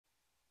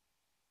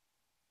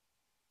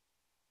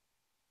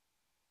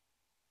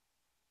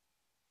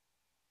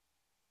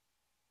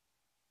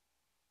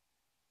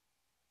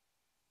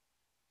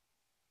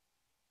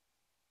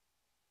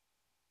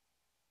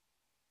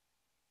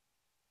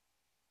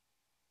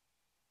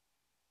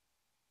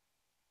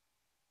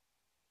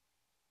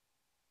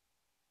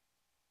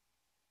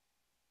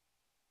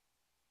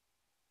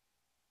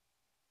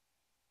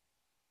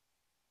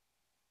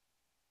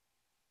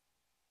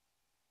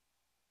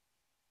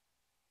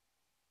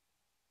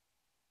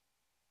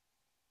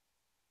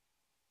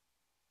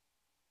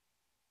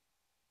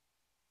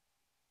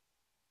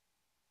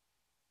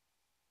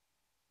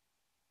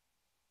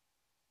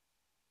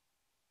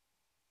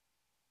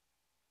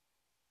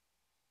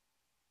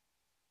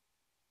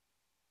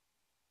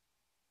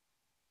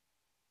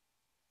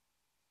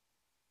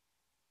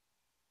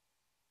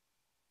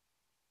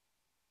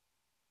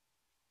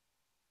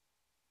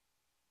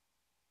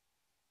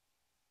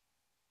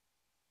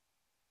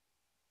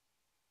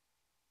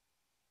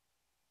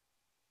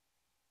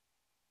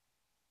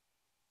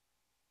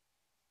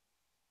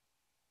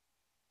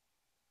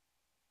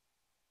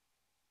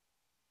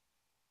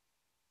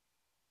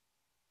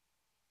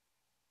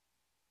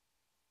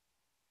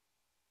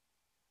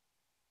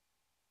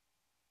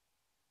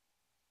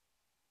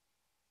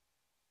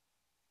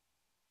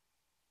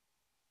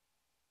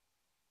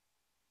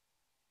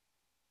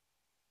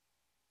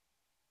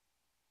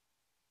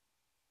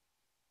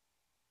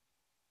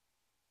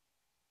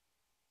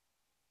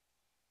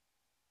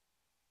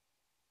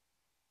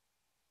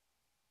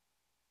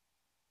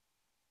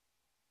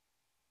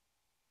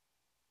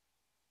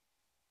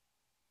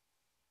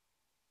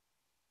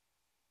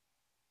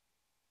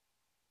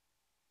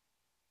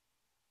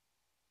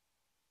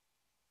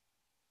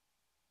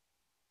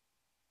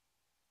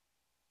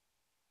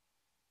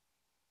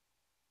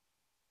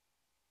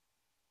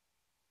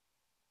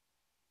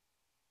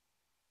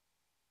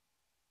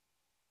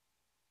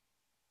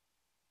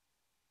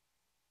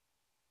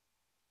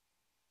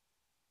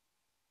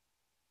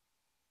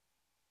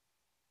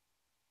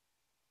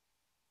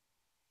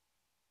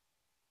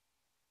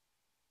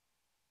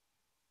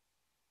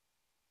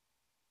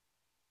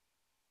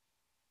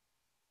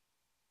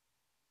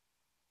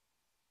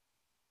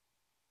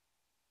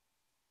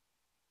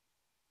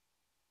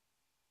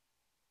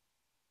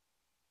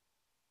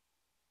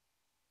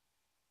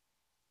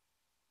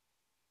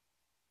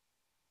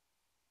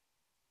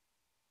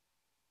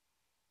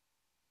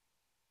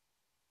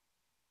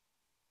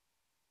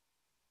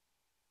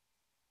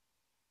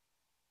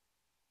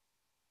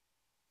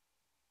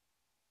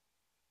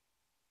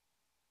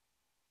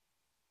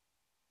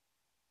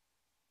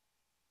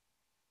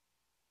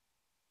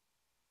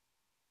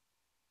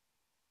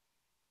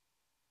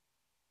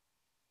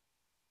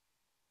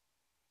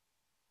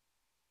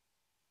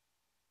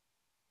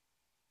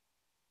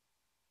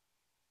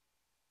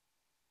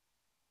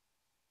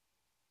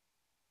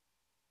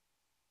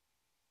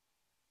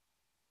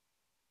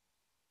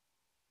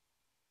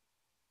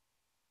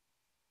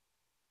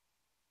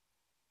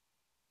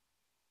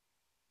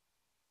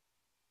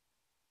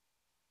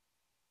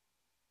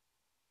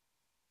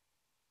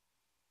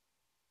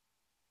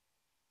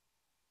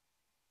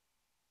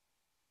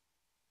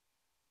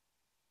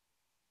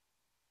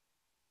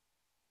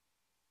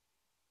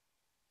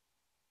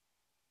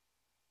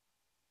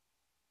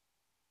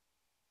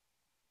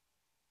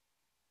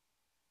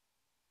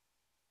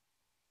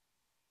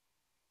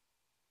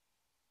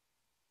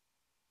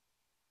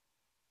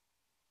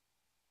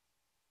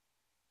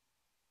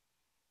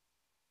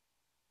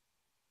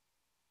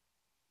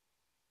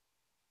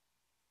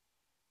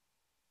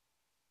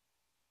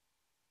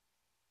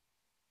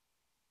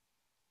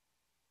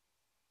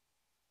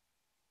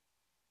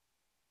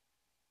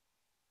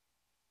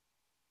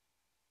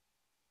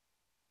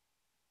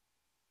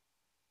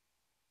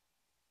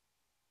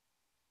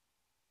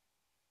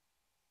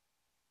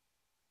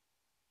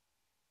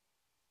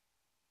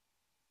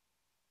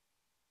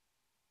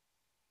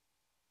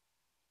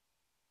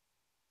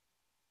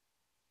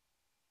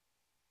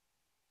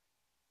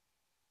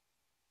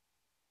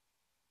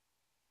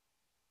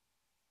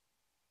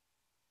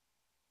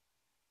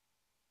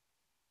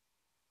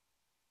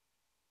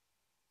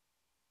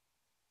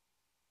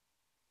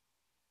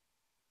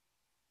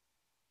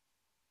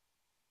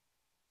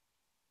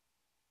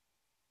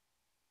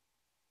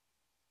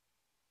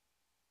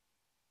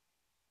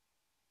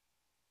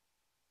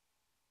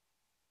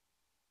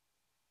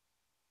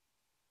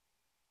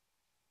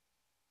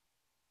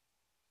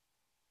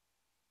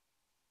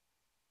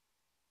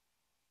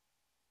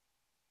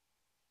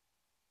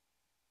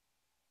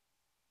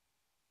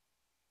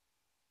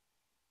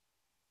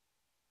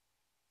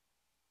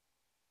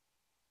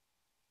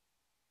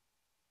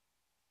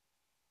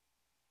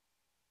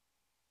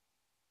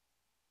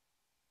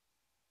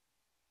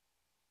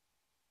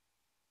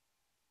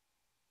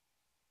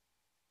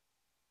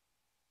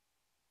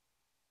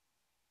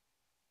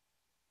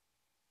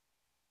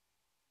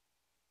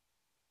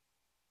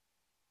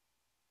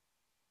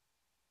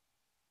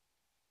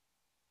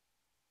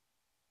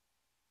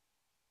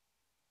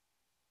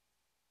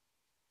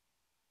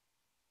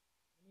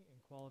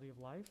quality of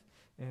life.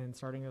 And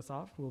starting us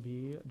off will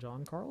be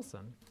John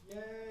Carlson.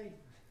 Yay!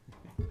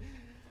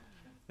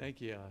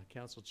 Thank you,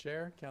 Council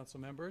Chair, Council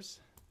members.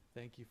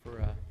 Thank you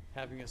for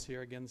having us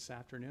here again this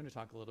afternoon to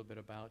talk a little bit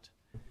about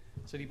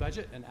city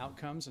budget and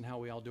outcomes and how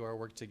we all do our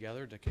work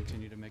together to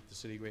continue to make the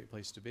city a great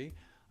place to be.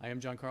 I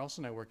am John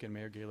Carlson. I work in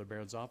Mayor Gaylor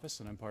Baird's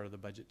office, and I'm part of the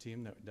budget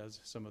team that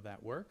does some of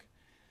that work.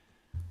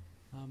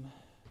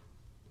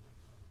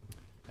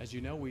 As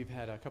you know, we've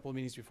had a couple of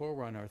meetings before.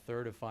 We're on our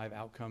third of 5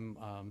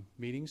 outcome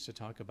meetings to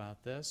talk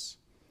about this.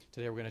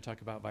 Today we're going to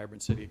talk about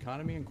vibrant city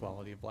economy and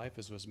quality of life,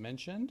 as was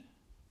mentioned.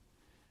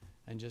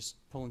 And just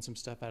pulling some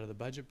stuff out of the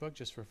budget book,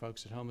 just for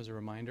folks at home as a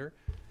reminder.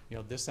 You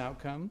know, this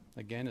outcome,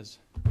 again, is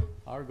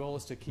our goal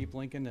is to keep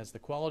Lincoln as the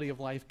quality of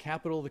life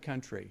capital of the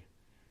country.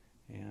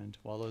 And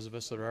while those of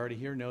us that are already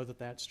here know that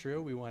that's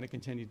true, we want to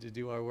continue to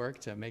do our work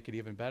to make it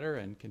even better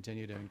and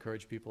continue to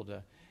encourage people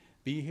to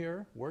be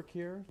here, work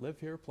here, live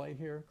here, play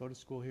here, go to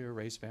school here,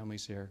 raise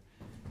families here.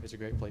 It's a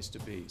great place to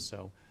be.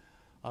 So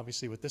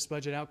obviously with this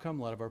budget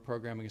outcome, a lot of our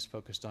programming is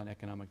focused on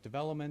economic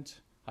development,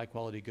 high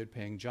quality, good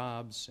paying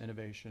jobs,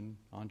 innovation,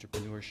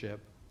 entrepreneurship,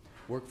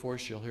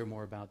 workforce you'll hear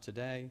more about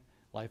today,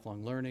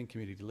 lifelong learning,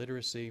 community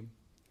literacy,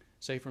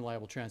 safe and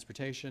reliable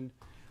transportation,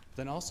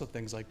 then also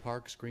things like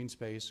parks, green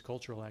space,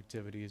 cultural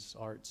activities,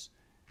 arts.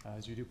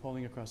 As you do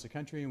polling across the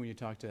country and when you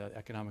talk to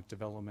economic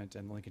development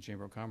and the Lincoln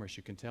Chamber of Commerce,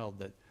 you can tell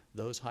that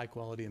those high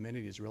quality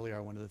amenities really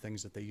are one of the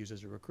things that they use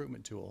as a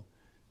recruitment tool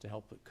to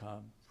help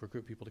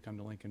recruit people to come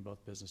to Lincoln,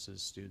 both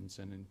businesses, students,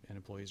 and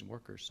employees and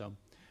workers. So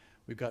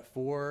we've got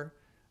 4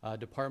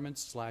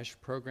 departments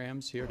 /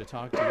 programs here to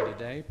talk to you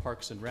today: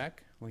 Parks and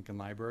Rec, Lincoln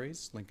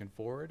Libraries, Lincoln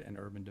Forward, and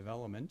Urban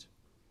Development.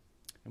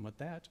 And with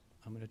that,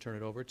 I'm going to turn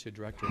it over to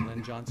Director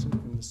Lynn Johnson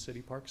from the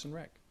City Parks and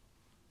Rec.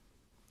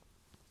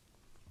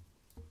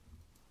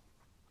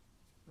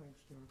 Thanks,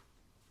 John.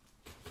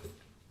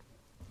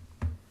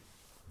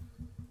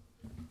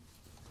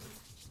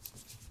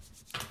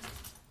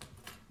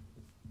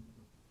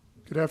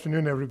 Good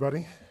afternoon,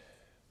 everybody.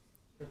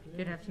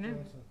 Good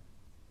afternoon.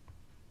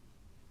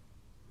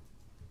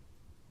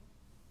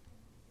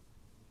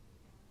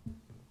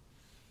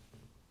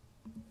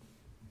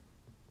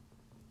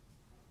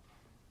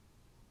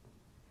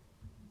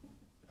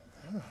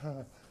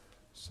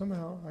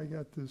 Somehow I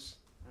got this.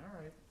 All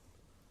right.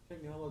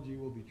 Technology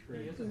will be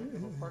trained. He is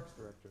a parks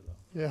director,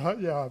 though.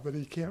 Yeah, but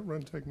he can't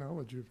run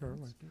technology,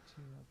 apparently. Let's get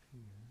you up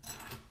here.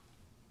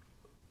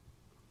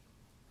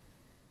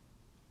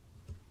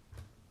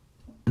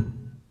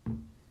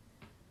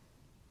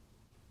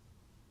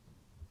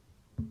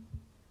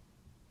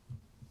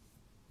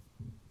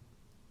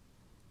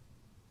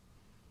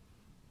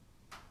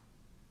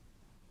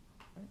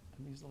 Right,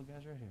 and these little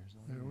guys right here.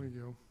 There we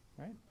go.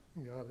 Right?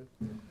 Got it.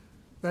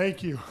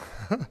 Thank you.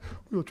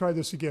 We will try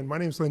this again. My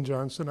name is Lynn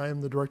Johnson. I am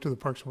the Director of the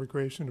Parks and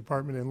Recreation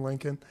Department in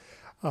Lincoln.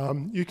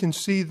 You can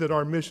see that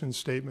our mission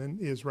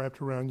statement is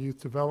wrapped around youth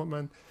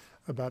development,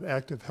 about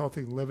active,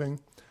 healthy living,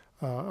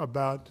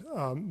 about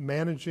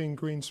managing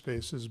green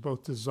spaces,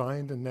 both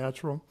designed and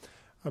natural,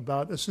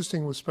 about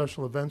assisting with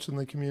special events in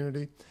the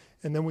community.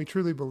 And then we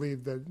truly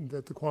believe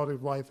that the quality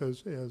of life,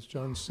 as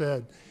John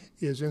said,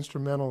 is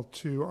instrumental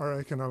to our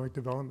economic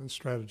development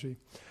strategy.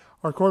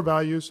 Our core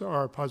values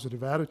are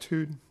positive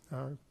attitude,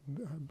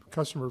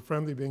 customer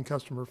friendly, being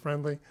customer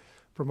friendly,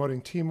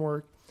 promoting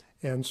teamwork,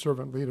 and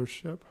servant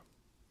leadership.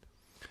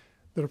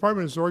 The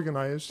department is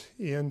organized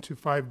into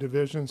 5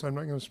 divisions. I'm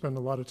not going to spend a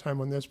lot of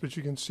time on this, but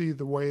you can see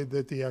the way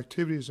that the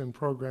activities and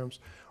programs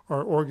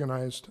are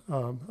organized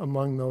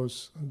among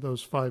those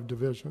 5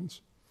 divisions.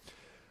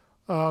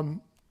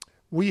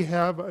 We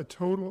have a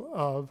total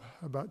of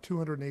about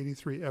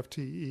 283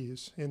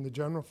 FTEs. In the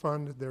general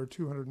fund, there are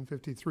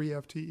 253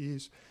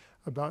 FTEs.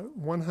 About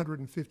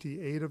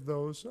 158 of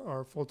those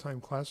are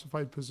full-time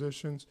classified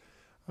positions.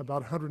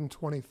 About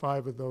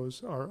 125 of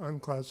those are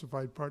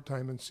unclassified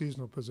part-time and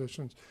seasonal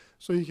positions.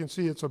 So you can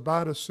see it's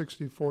about a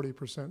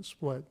 60-40%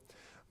 split.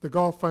 The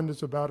golf fund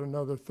is about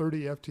another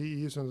 30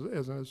 FTEs, and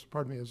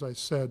as I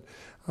said,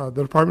 the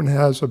department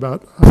has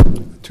about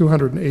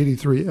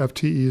 283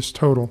 FTEs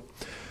total.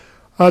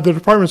 The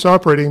department's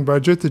operating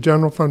budget, the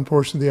general fund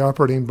portion of the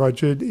operating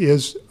budget,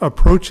 is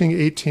approaching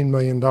 $18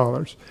 million.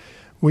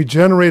 We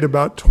generate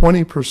about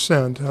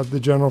 20% of the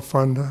general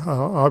fund,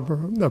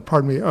 the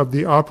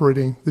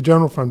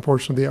general fund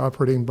portion of the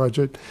operating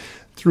budget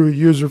through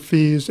user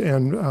fees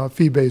and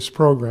fee-based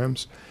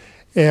programs.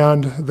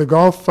 And the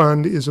golf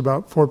fund is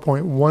about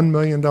 $4.1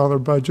 million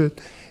budget.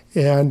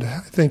 And I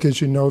think,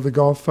 as you know, the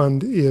golf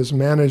fund is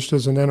managed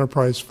as an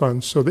enterprise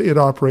fund, so that it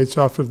operates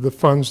off of the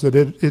funds that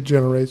it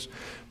generates,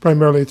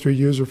 primarily through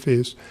user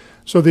fees.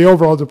 So the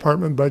overall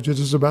department budget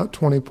is about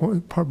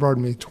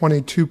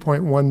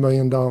 $22.1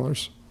 million.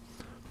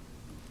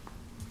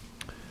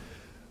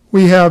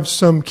 We have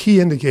some key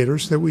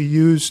indicators that we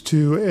use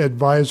to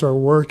advise our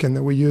work and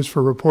that we use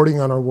for reporting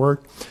on our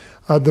work.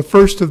 The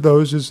first of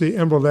those is the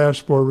Emerald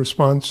Ash Borer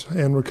Response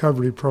and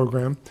Recovery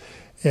Program.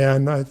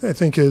 And I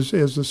think as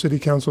the City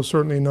Council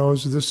certainly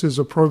knows, this is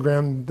a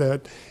program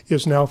that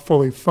is now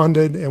fully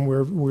funded, and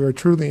we're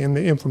truly in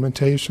the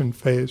implementation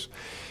phase.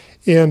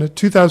 In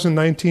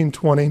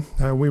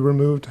 2019-20, we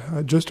removed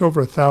just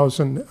over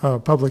 1,000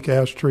 public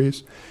ash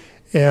trees,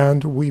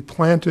 and we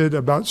planted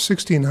about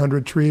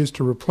 1,600 trees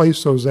to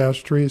replace those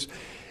ash trees.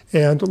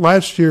 And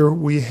last year,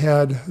 we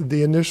had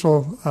the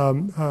initial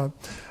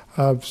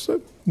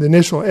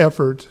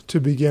effort to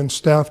begin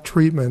staff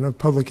treatment of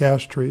public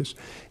ash trees.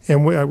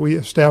 And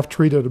we staff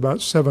treated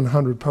about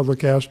 700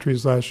 public ash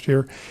trees last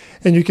year.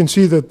 And you can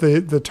see that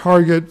the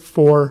target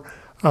for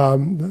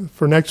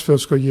next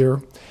fiscal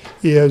year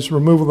is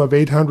removal of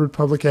 800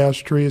 public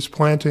ash trees,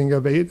 planting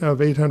of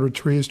 800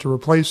 trees to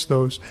replace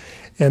those,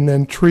 and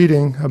then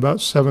treating about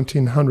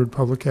 1,700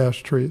 public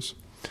ash trees.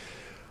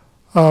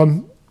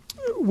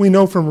 We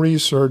know from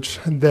research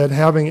that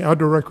having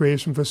outdoor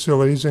recreation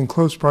facilities in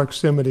close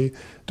proximity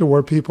to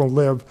where people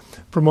live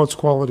promotes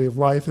quality of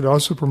life. It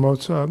also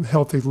promotes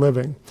healthy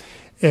living.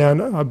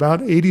 And about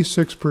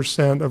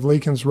 86% of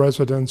Lincoln's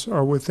residents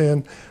are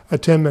within a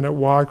 10-minute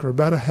walk or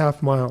about a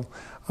half mile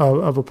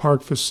of a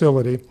park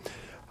facility.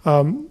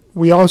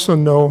 We also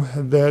know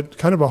that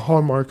kind of a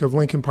hallmark of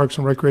Lincoln Parks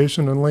and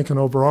Recreation and Lincoln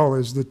overall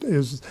is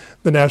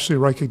the nationally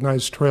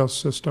recognized trail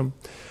system.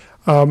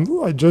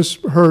 I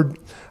just heard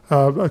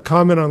a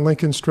comment on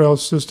Lincoln's trail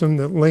system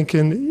that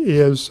Lincoln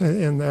is,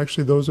 and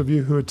actually those of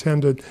you who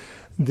attended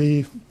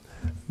the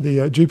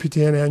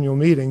GPTN annual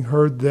meeting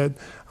heard that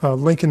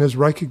Lincoln is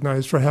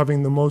recognized for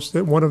having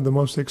one of the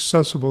most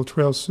accessible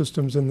trail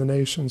systems in the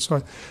nation. So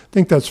I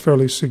think that's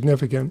fairly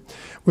significant.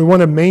 We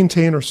want to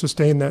maintain or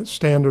sustain that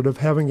standard of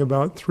having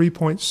about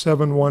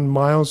 3.71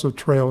 miles of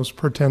trails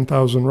per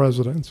 10,000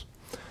 residents.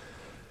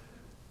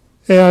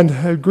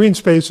 And green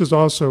space is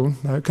also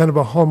kind of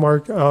a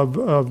hallmark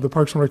of the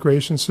Parks and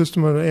Recreation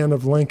system and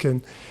of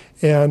Lincoln.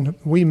 And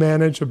we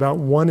manage about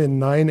 1 in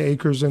 9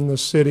 acres in the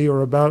city,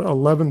 or about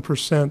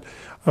 11%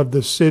 of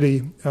the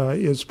city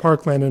is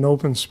parkland and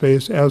open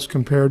space as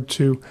compared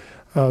to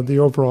the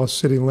overall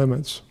city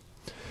limits.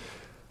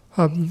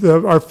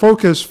 Our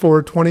focus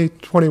for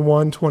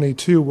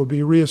 2021-22 will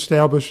be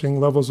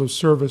reestablishing levels of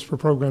service for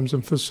programs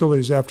and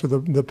facilities after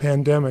the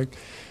pandemic.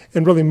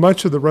 And really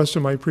much of the rest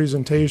of my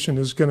presentation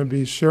is going to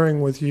be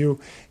sharing with you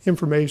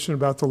information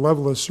about the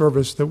level of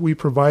service that we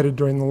provided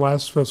during the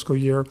last fiscal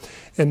year,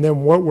 and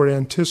then what we're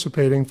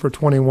anticipating for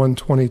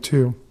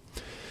 21-22.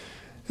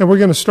 And we're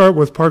going to start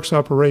with parks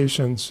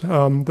operations.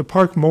 The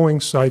park mowing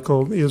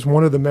cycle is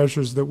one of the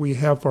measures that we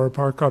have for our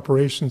park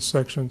operations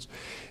sections.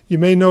 You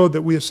may know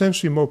that we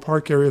essentially mow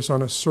park areas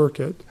on a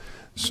circuit.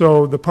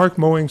 So the park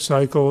mowing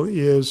cycle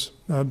is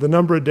the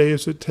number of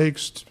days it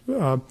takes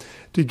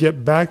to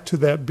get back to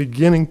that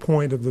beginning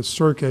point of the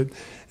circuit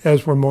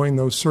as we're mowing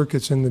those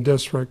circuits in the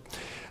district.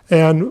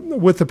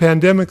 And with the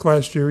pandemic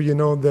last year, you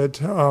know that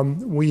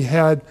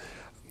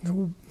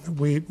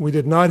we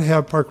did not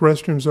have park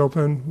restrooms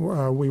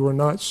open. We were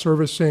not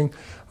servicing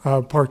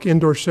park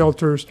indoor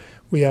shelters.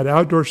 We had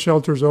outdoor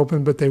shelters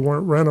open, but they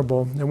weren't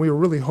rentable. And we were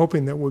really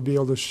hoping that we'd be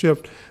able to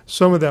shift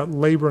some of that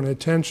labor and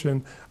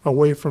attention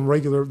away from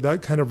that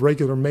kind of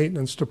regular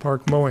maintenance to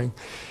park mowing.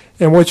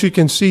 And what you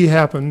can see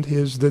happened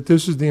is that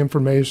this is the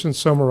information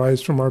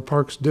summarized from our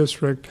parks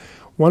district.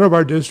 One of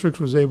our districts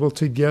was able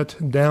to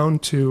get down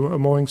to a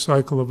mowing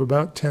cycle of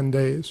about 10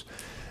 days.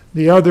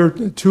 The other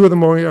two of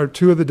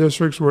the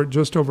districts were at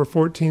just over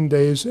 14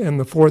 days, and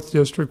the fourth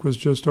district was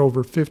just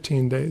over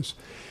 15 days.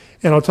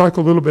 And I'll talk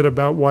a little bit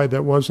about why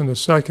that was in a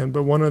second,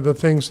 but one of the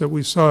things that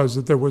we saw is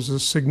that there was a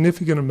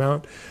significant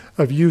amount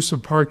of use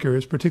of park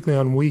areas, particularly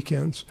on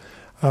weekends,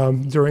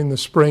 during the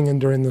spring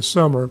and during the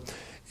summer.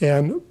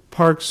 And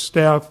park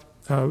staff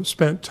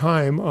spent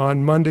time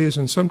on Mondays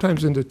and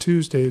sometimes into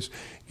Tuesdays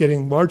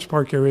getting large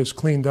park areas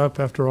cleaned up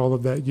after all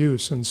of that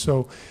use. And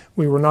so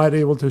we were not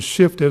able to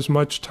shift as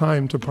much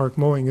time to park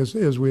mowing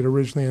as we had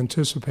originally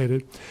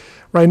anticipated.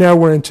 Right now,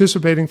 we're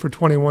anticipating for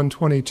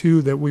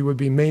 21-22 that we would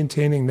be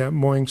maintaining that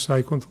mowing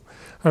cycle,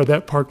 or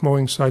that park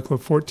mowing cycle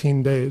of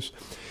 14 days.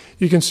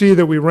 You can see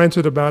that we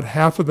rented about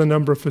half of the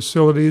number of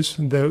facilities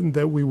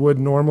that we would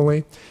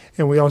normally,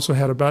 and we also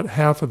had about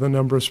half of the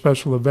number of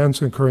special events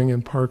occurring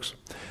in parks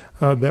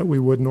that we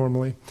would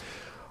normally.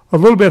 A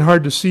little bit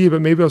hard to see,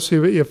 but maybe I'll see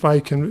if I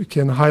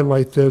can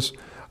highlight this.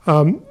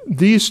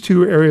 These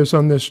two areas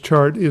on this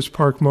chart is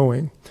park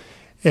mowing.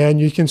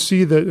 And you can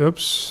see that,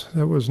 oops,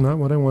 that was not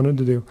what I wanted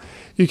to do.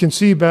 You can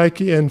see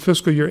back in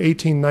fiscal year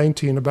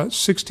 18-19, about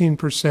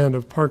 16%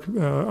 of park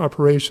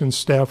operations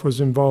staff was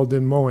involved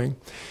in mowing.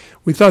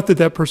 We thought that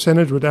that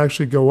percentage would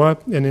actually go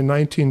up, and in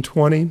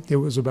 19-20, it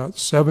was about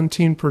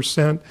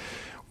 17%.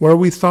 Where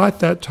we thought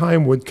that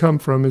time would come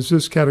from is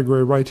this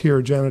category right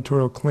here,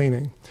 janitorial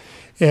cleaning.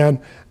 And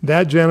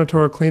that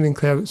janitorial cleaning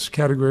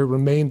category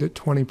remained at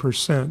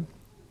 20%.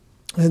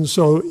 And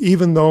so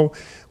even though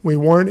we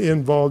weren't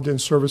involved in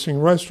servicing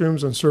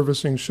restrooms and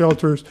servicing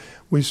shelters,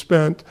 we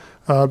spent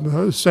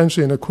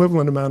essentially an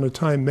equivalent amount of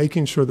time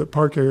making sure that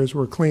park areas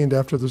were cleaned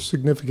after the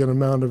significant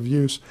amount of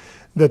use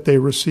that they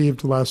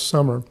received last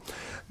summer.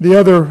 The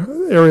other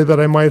area that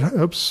I might,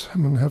 oops,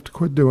 I'm going to have to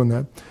quit doing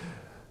that.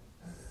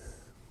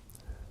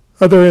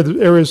 Other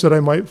areas that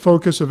I might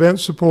focus, event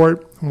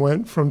support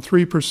went from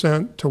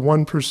 3% to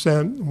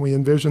 1%. We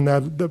envision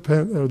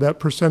that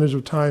percentage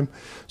of time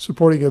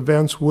supporting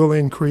events will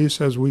increase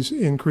as we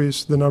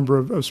increase the number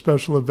of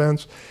special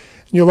events.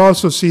 And you'll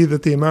also see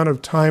that the amount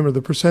of time or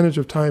the percentage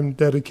of time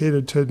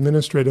dedicated to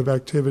administrative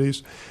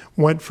activities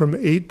went from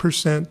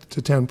 8%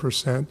 to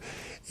 10%.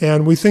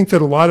 And we think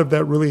that a lot of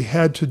that really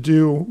had to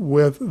do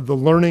with the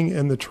learning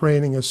and the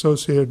training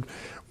associated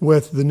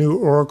with the new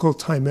Oracle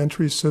time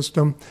entry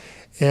system.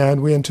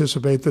 And we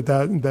anticipate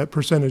that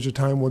percentage of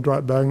time will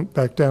drop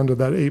back down to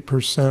that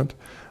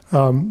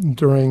 8%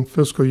 during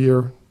fiscal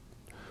year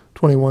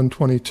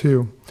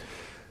 21-22.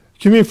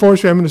 Community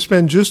forestry, I'm going to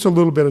spend just a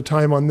little bit of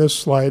time on this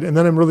slide, and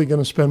then I'm really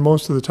going to spend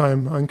most of the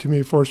time on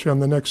community forestry on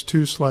the next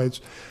two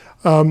slides.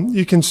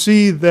 You can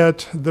see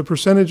that the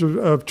percentage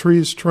of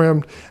trees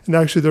trimmed, and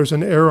actually there's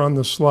an error on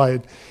the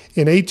slide.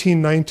 In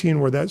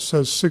 1819, where that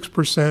says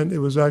 6%, it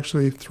was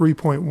actually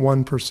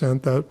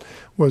 3.1%. That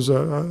was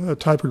a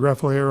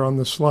typographical error on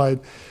the slide.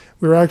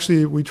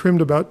 We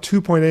trimmed about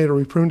 2.8, or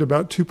we pruned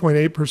about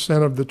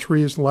 2.8% of the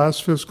trees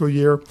last fiscal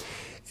year.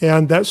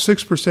 And that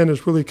 6%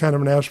 is really kind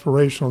of an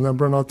aspirational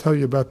number, and I'll tell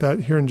you about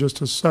that here in just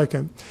a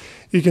second.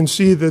 You can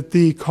see that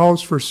the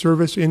calls for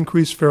service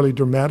increased fairly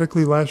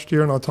dramatically last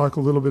year, and I'll talk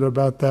a little bit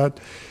about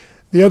that.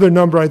 The other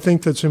number I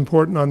think that's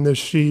important on this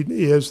sheet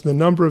is the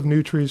number of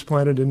new trees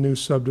planted in new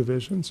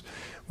subdivisions.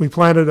 We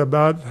planted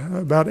about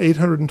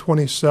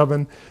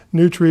 827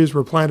 new trees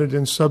were planted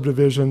in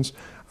subdivisions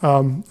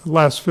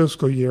last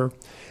fiscal year.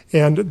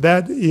 And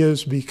that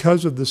is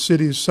because of the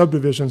city's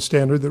subdivision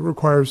standard that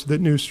requires that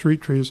new street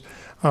trees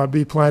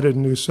be planted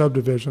in new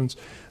subdivisions.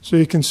 So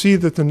you can see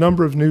that the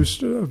number of new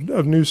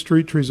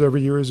street trees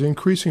every year is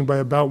increasing by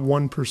about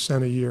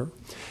 1% a year.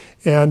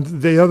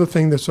 And the other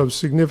thing that's of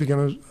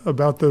significance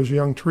about those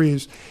young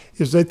trees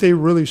is that they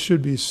really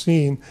should be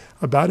seen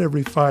about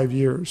every 5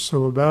 years,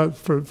 so about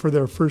for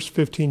their first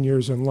 15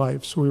 years in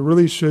life. So we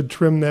really should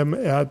trim them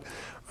at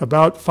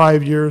about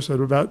 5 years,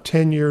 at about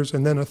 10 years,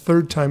 and then a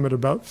third time at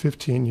about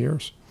 15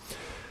 years.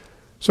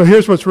 So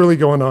here's what's really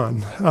going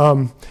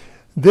on.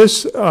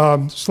 This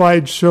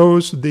slide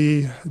shows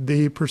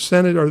the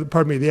percentage, or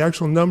pardon me, the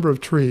actual number of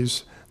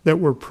trees that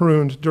were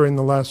pruned during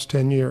the last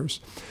 10 years.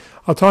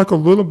 I'll talk a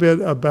little bit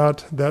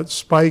about that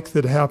spike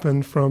that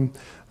happened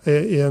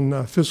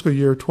in fiscal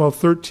year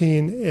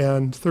 12-13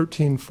 and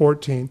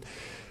 13-14.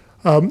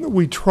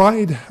 We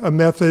tried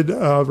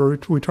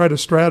a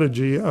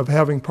strategy of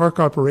having park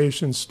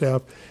operations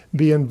staff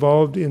be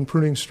involved in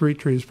pruning street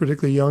trees,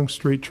 particularly young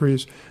street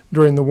trees,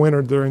 during the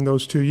winter during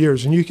those 2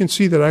 years. And you can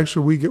see that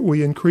actually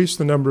we increased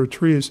the number of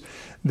trees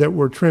that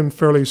were trimmed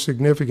fairly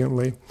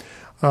significantly.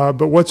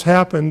 But what's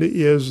happened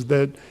is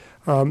that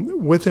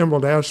with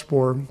emerald ash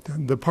borer,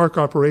 the park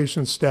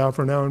operations staff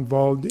are now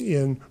involved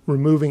in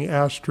removing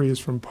ash trees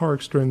from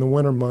parks during the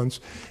winter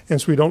months,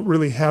 and so we don't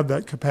really have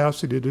that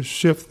capacity to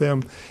shift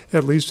them,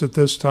 at least at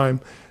this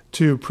time,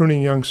 to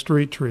pruning young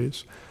street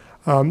trees.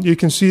 You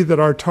can see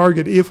that our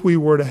target, if we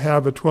were to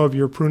have a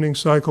 12-year pruning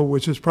cycle,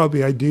 which is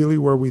probably ideally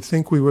where we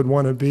think we would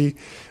want to be,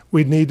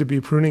 we'd need to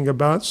be pruning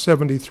about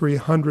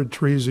 7,300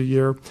 trees a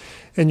year.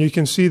 And you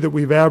can see that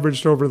we've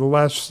averaged over the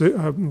last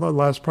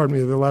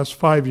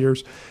 5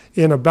 years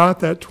in about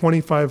that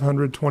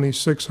 2,500,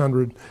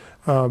 2,600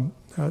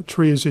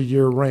 trees a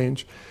year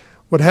range.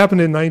 What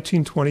happened in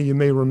 1920, you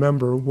may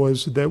remember,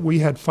 was that we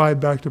had 5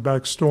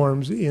 back-to-back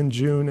storms in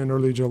June and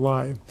early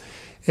July.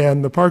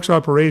 And the parks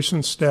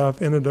operations staff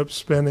ended up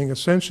spending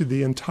essentially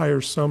the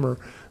entire summer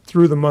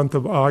through the month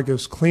of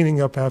August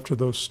cleaning up after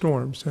those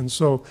storms. And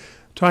so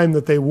time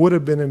that they would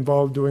have been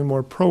involved doing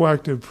more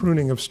proactive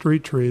pruning of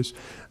street trees,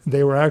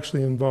 they were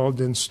actually involved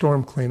in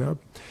storm cleanup.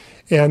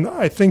 And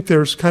I think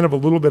there's kind of a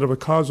little bit of a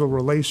causal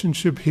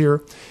relationship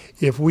here.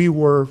 If we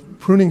were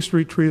pruning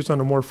street trees on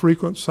a more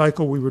frequent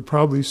cycle, we would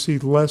probably see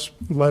less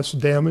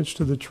damage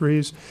to the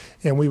trees,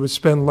 and we would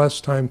spend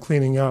less time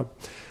cleaning up.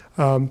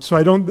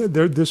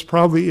 This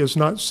probably is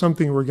not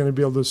something we're going to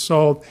be able to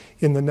solve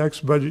in the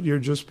next budget year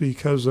just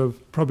because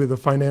of probably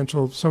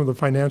some of the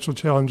financial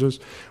challenges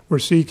we're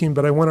seeking.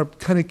 But I want to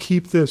kind of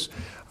keep this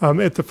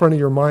at the front of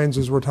your minds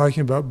as we're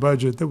talking about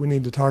budget, that we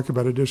need to talk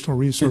about additional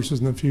resources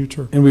in the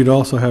future. And we'd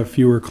also have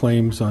fewer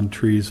claims on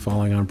trees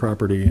falling on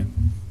property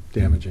and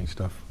damaging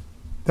stuff.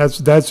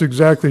 That's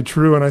exactly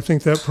true, and I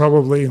think that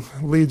probably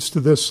leads to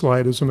this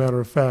slide, as a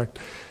matter of fact.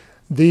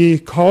 The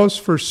calls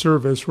for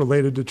service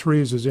related to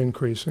trees is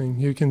increasing.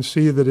 You can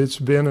see that it's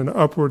been an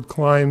upward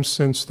climb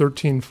since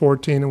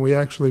 13-14, and we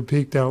actually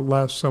peaked out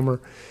last summer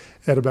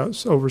at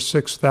about over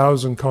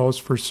 6,000 calls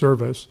for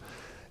service.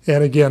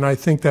 And again, I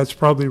think that's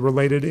probably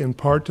related in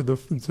part to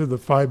the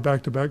 5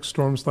 back-to-back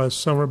storms last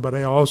summer, but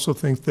I also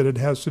think that it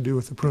has to do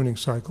with the pruning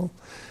cycle.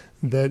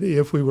 That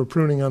if we were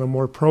pruning on a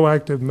more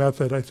proactive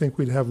method, I think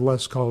we'd have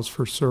less calls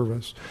for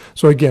service.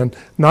 So again,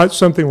 not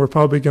something we're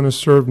probably going to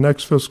solve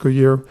next fiscal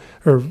year,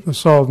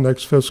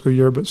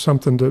 but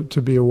something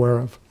to be aware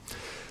of.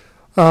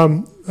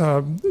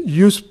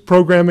 Youth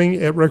programming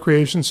at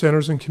recreation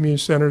centers and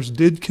community centers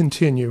did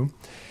continue,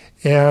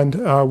 and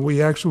we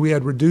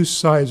had reduced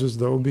sizes,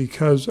 though,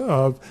 because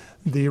of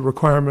the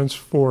requirements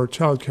for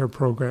child care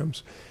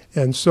programs.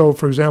 And so,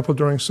 for example,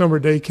 during summer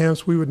day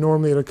camps, we would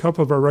normally at a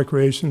couple of our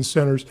recreation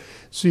centers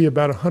see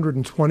about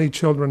 120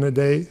 children a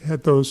day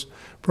at those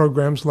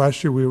programs.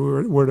 Last year we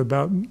were at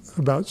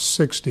about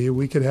 60.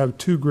 We could have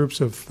 2 groups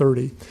of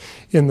 30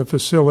 in the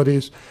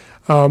facilities.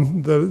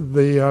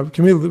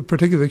 Particularly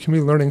the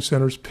community learning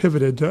centers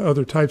pivoted to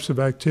other types of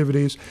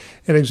activities.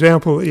 An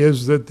example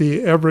is that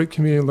the Everett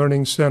Community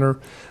Learning Center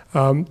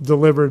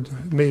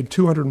made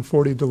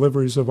 240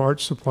 deliveries of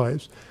art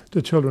supplies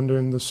to children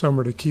during the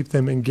summer to keep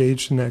them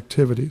engaged in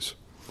activities.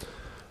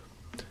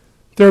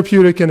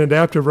 Therapeutic and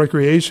adaptive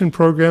recreation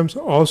programs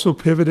also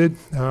pivoted.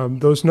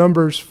 Those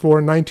numbers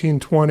for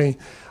 1920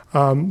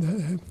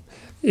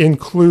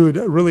 include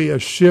really a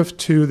shift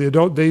to the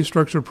adult day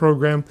structure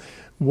program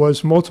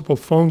was multiple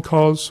phone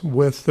calls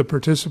with the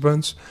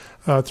participants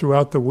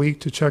throughout the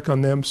week to check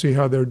on them, see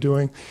how they're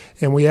doing.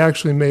 And we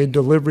actually made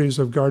deliveries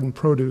of garden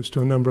produce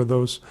to a number of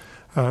those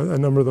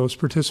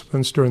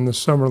participants during the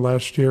summer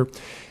last year.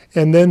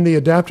 And then the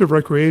Adaptive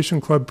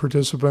Recreation Club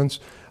participants,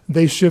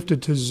 they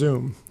shifted to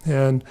Zoom.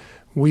 And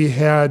we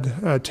had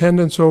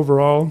attendance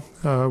overall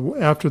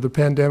after the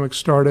pandemic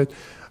started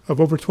of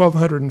over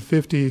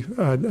 1,250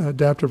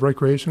 Adaptive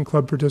Recreation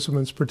Club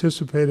participants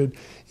participated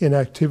in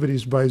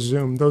activities by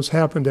Zoom. Those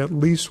happened at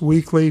least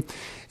weekly.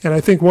 And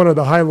I think one of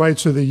the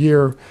highlights of the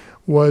year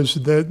was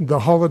the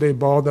holiday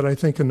ball that I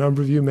think a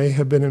number of you may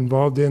have been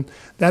involved in.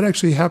 That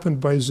actually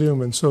happened by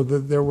Zoom. And so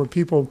there were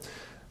people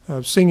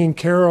singing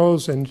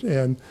carols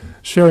and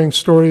sharing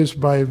stories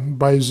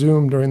by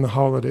Zoom during the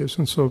holidays.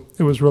 And so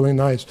it was really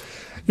nice.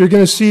 You're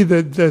going to see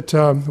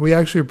that we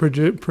actually are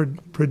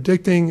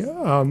predicting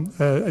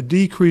a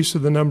decrease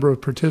of the number of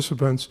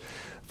participants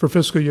for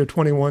fiscal year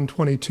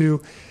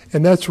 21-22,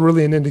 and that's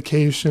really an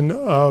indication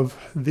of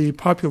the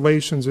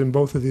populations in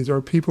both of these,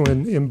 our people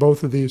in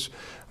both of these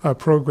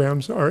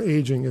programs are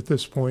aging at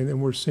this point,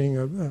 and we're seeing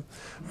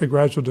a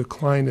gradual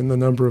decline in the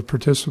number of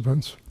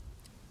participants.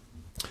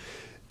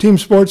 Team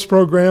sports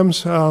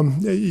programs,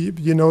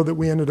 you know that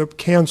we ended up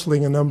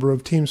canceling a number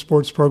of team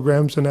sports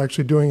programs and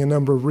actually doing a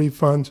number of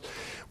refunds.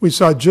 We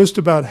saw just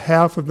about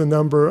half of the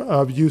number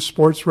of youth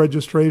sports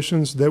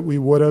registrations that we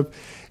would have,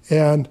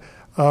 and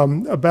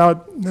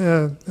about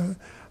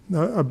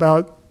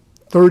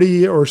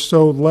 30 or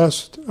so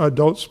less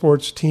adult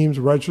sports teams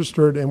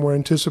registered, and we're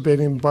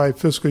anticipating by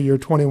fiscal year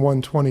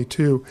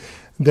 21-22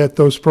 that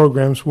those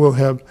programs will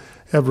have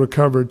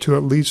recovered to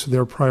at least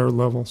their prior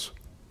levels.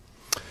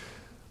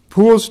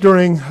 Pools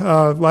during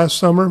last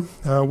summer,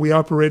 we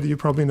operated, you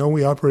probably know,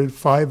 we operated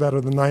 5 out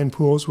of the 9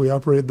 pools. We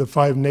operated the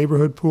 5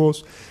 neighborhood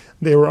pools.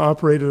 They were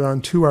operated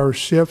on 2-hour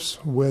shifts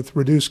with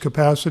reduced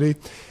capacity,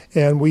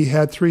 and we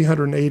had we had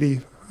a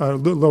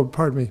little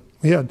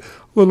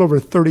over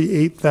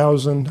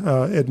 38,000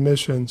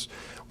 admissions.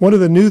 One of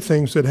the new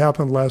things that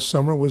happened last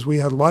summer was we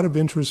had a lot of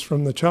interest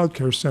from the child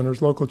care centers,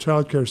 local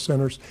child care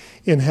centers,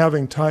 in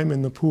having time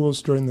in the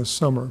pools during the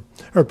summer,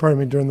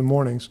 during the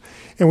mornings.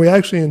 And we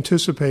actually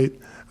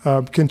anticipate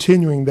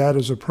continuing that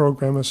as a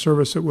program, a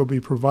service that we'll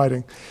be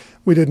providing.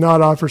 We did not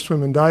offer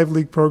swim and dive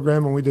league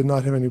program, and we did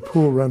not have any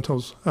pool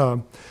rentals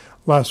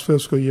last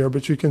fiscal year,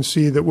 but you can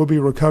see that we'll be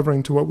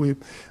recovering to what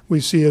we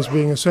see as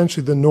being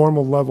essentially the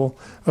normal level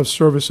of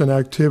service and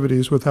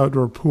activities with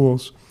outdoor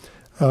pools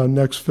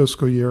next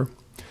fiscal year.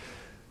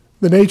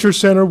 The Nature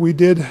Center, we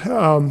did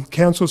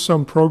cancel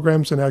some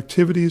programs and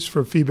activities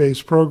for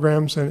fee-based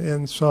programs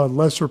and saw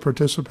lesser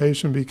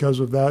participation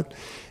because of that.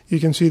 You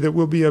can see that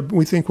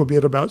we think we'll be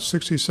at about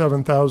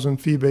 67,000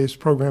 fee-based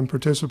program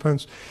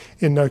participants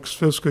in next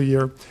fiscal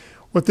year.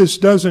 What this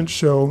doesn't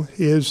show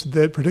is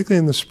that, particularly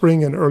in the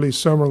spring and early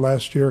summer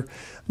last year,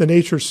 the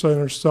Nature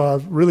Center saw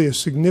really a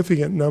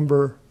significant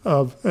number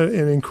of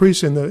an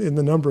increase in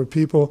the number of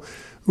people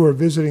who are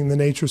visiting the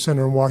Nature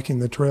Center and walking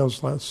the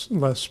trails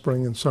last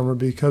spring and summer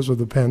because of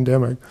the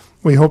pandemic.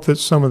 We hope that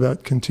some of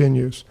that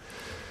continues.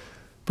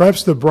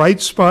 Perhaps the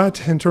bright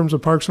spot in terms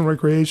of Parks and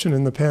Recreation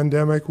in the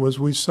pandemic was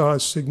we saw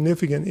a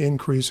significant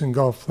increase in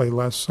golf play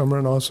last summer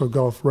and also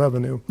golf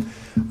revenue.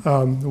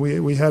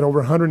 We had over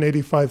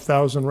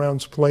 185,000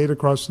 rounds played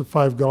across the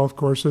 5 golf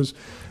courses.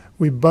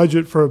 We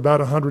budget for about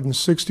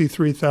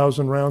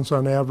 163,000 rounds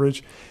on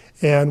average,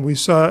 and we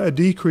saw a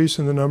decrease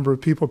in the number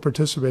of people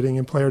participating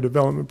in player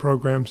development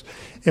programs,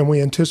 and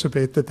we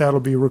anticipate that that'll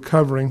be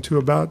recovering to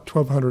about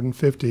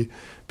 1,250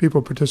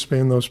 people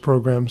participating in those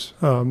programs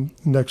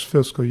next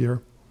fiscal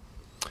year.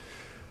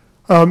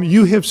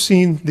 You have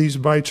seen these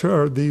pie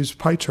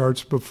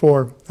charts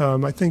before.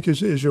 I think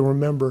as you'll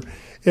remember,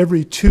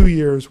 every 2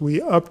 years we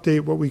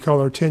update what we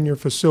call our 10-year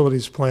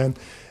facilities plan,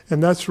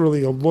 and that's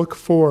really a look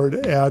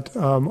forward at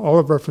all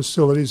of our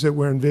facilities that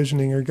we're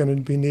envisioning are going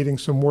to be needing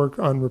some work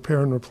on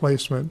repair and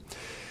replacement.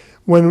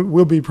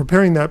 We'll be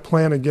preparing that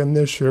plan again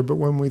this year, but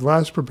when we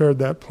last prepared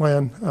that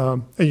plan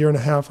a year and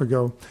a half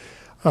ago,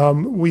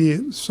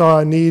 We saw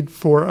a need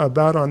for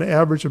about, on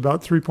average,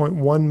 about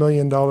 $3.1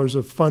 million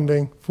of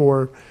funding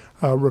for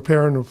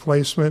repair and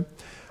replacement.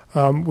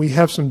 We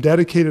have some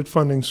dedicated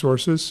funding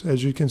sources,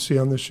 as you can see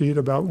on the sheet.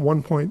 About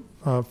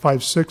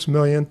 $1.56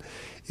 million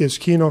is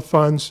Keno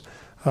funds.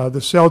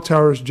 The cell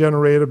towers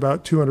generate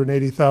about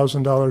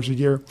 $280,000 a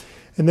year.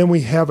 And then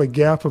we have a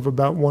gap of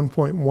about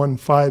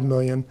 $1.15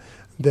 million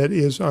that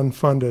is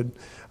unfunded.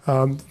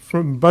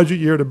 From budget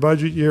year to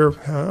budget year,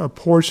 a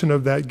portion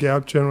of that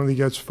gap generally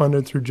gets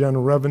funded through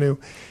general revenue.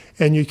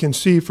 And you can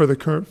see for the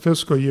current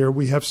fiscal year,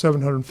 we have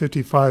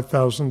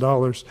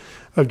 $755,000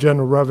 of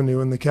general revenue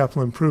in the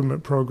capital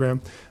improvement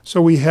program.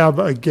 So we have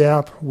a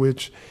gap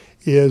which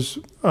is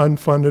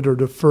unfunded or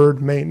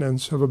deferred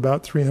maintenance of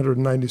about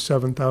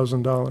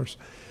 $397,000.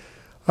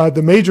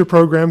 The major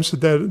programs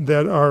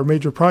that are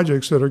major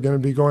projects that are going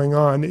to be going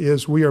on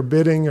is we are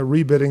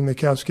rebidding the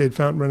Cascade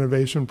Fountain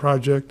renovation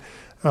project.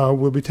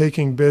 We'll be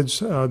taking bids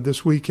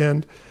this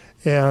weekend,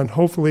 and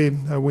hopefully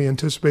we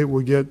anticipate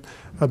we'll get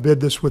a bid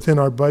this within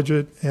our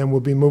budget, and we'll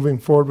be moving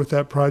forward with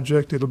that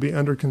project. It'll be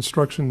under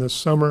construction this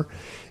summer.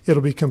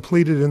 It'll be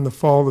completed in the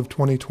fall of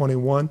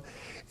 2021,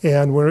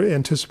 and we're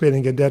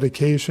anticipating a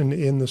dedication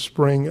in the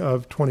spring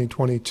of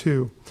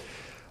 2022.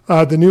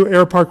 The new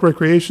Air Park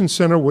Recreation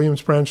Center,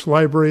 Williams Branch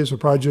Library, is a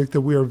project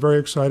that we are very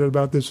excited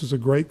about. This is a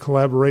great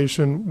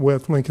collaboration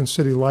with Lincoln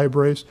City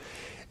Libraries.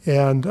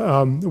 And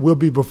we'll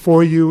be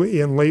before you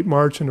in late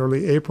March and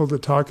early April to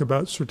talk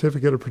about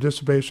certificate of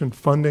participation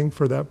funding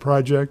for that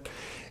project.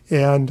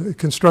 And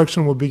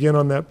construction will begin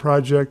on that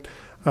project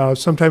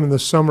sometime in the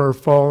summer or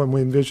fall, and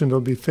we envision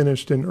it'll be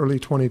finished in early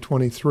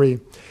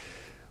 2023.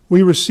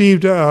 We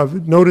received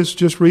notice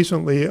just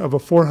recently of a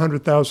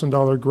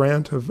 $400,000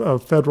 grant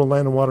of Federal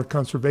Land and Water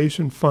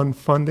Conservation Fund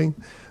funding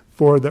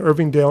for the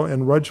Irvingdale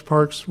and Rudge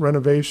Parks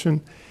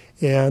renovation.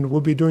 And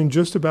we'll be doing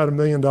just about $1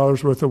 million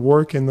worth of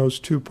work in those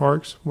two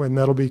parks when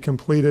that'll be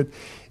completed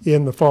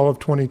in the fall of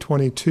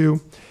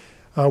 2022.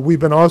 We've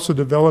been also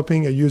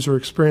developing a user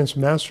experience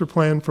master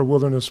plan for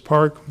Wilderness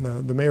Park.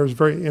 The mayor is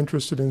very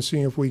interested in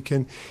seeing if we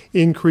can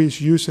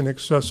increase use and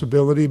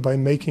accessibility by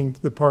making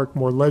the park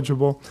more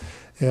legible,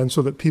 and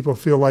so that people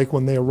feel like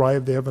when they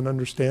arrive they have an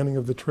understanding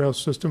of the trail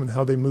system and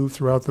how they move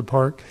throughout the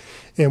park.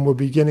 And we're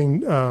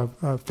beginning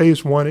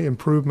phase 1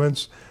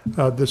 improvements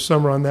this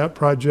summer on that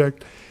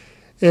project.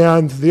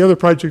 And the other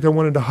project I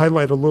wanted to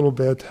highlight a little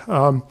bit,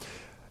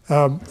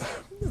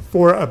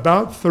 for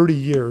about 30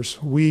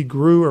 years,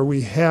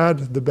 we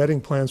had the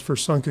bedding plans for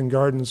Sunken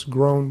Gardens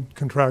grown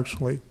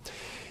contractually.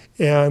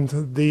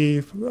 And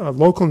the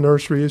local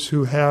nurseries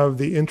who have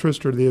the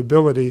interest or the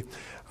ability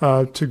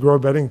to grow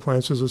bedding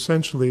plants has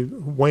essentially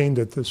waned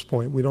at this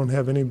point. We don't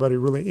have anybody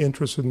really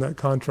interested in that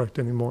contract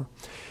anymore.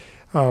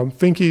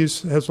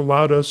 Finke's has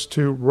allowed us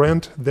to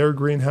rent their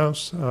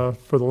greenhouse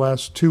for the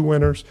last 2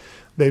 winters.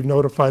 They've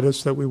notified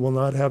us that we will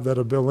not have that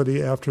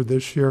ability after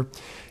this year.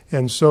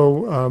 And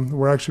so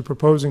we're actually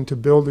proposing to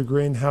build a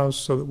greenhouse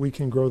so that we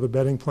can grow the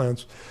bedding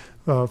plants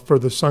for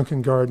the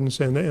Sunken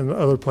Gardens and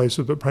other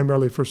places, but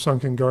primarily for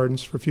Sunken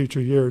Gardens for future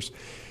years.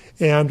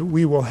 And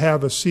we will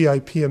have a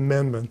CIP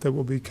amendment that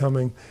will be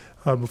coming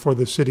before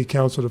the City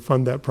Council to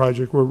fund that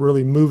project. We're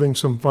really moving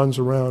some funds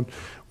around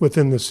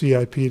within the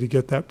CIP to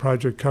get that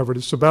project covered.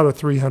 It's about a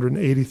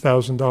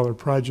 $380,000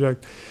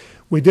 project.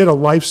 We did a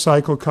life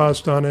cycle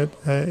cost on it,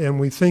 and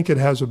we think it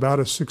has about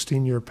a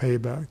 16-year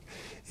payback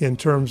in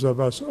terms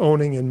of us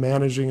owning and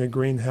managing a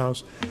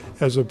greenhouse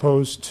as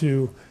opposed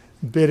to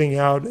bidding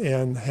out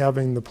and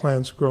having the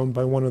plants grown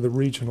by one of the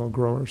regional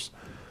growers.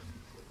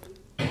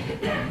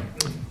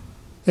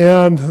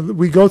 And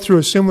we go through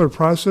a similar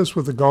process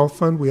with the Golf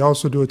Fund. We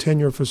also do a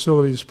 10-year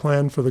facilities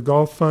plan for the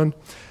Golf Fund.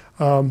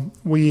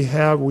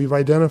 We've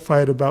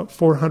identified about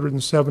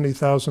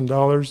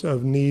 $470,000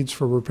 of needs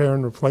for repair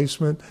and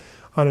replacement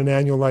on an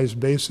annualized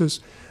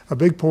basis. A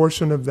big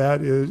portion of that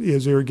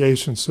is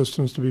irrigation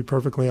systems, to be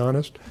perfectly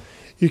honest.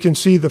 You can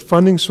see the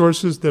funding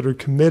sources that are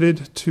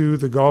committed to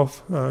the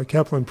golf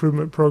capital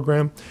improvement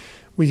program.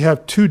 We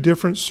have 2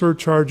 different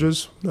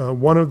surcharges.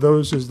 One of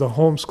those is the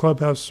Holmes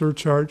Clubhouse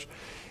surcharge.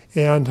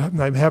 And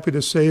I'm happy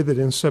to say that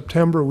in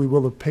September we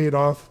will have paid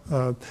off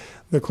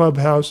the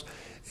clubhouse,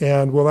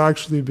 and we'll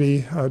actually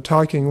be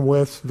talking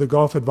with the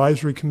Golf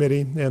Advisory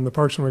Committee and the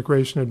Parks and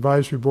Recreation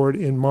Advisory Board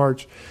in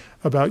March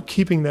about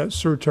keeping that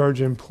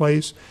surcharge in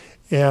place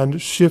and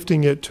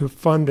shifting it to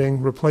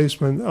funding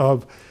replacement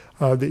of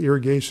the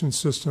irrigation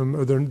system,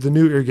 or the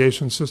new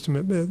irrigation system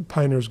at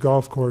Pioneers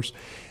Golf Course.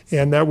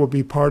 And that will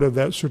be part of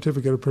that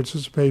certificate of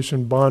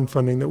participation bond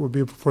funding that will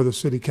be before the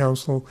City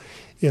Council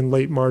in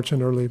late March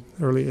and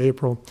early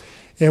April.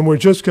 And we're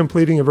just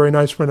completing a very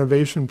nice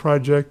renovation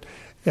project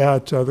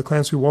at the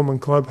Clancy Woolman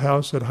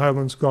Clubhouse at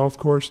Highlands Golf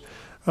Course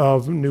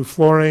of new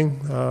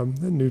flooring,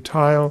 new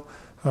tile,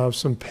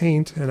 some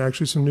paint, and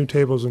actually some new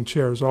tables and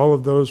chairs. All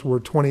of those were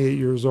 28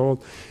 years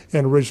old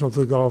and original to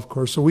the golf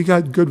course. So we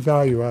got good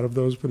value out of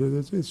those, but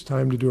it's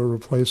time to do a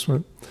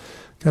replacement,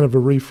 kind of a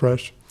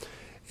refresh.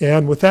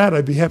 And with that,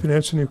 I'd be happy to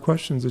answer any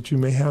questions that you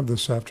may have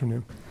this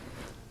afternoon.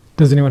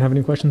 Does anyone have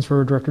any questions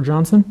for Director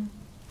Johnson?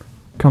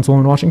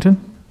 Councilwoman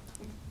Washington?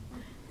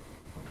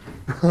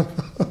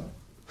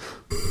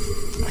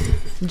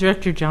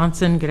 Director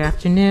Johnson, good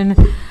afternoon.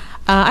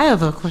 I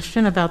have a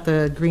question about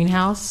the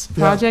greenhouse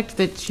project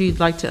that you'd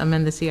like to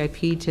amend the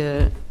CIP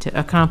to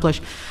accomplish.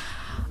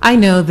 I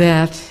know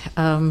that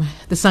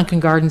the Sunken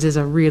Gardens is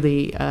a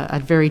really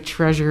a very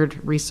treasured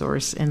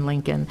resource in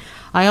Lincoln.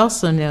 I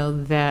also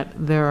know that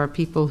there are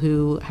people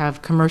who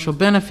have commercial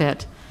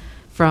benefit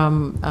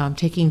from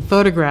taking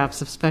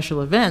photographs of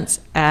special events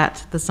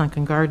at the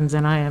Sunken Gardens,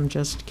 and I am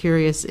just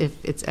curious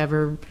if it's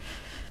ever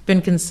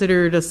been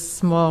considered a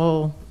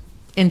small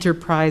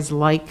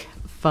enterprise-like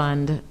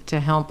fund to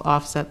help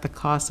offset the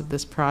cost of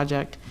this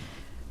project.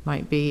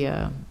 Might be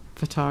a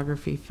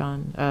photography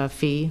fund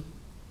fee.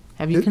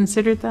 Have you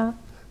considered that?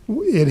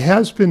 It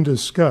has been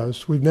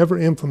discussed. We've never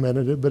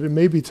implemented it, but it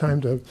may be time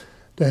to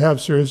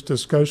have serious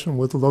discussion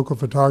with the local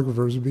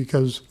photographers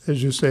because,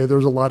 as you say,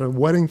 there's a lot of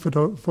wedding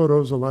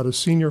photos, a lot of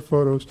senior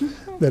photos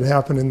that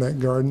happen in that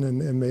garden,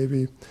 and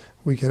maybe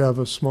we could have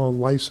a small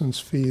license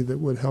fee that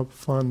would help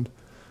fund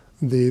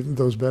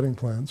those bedding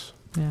plants.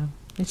 Yeah,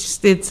 it's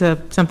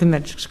something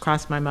that just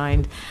crossed my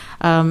mind.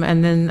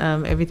 And then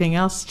everything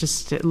else,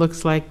 just it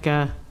looks like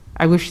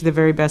I wish you the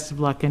very best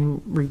of luck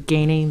in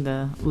regaining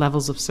the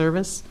levels of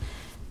service.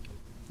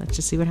 Let's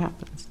just see what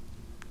happens.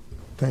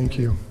 Thank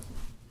you.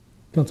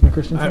 Councilman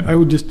Christensen? I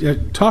would just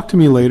talk to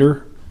me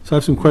later. So I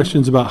have some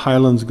questions about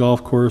Highlands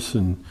Golf Course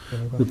and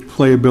the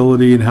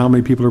playability and how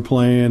many people are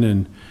playing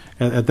and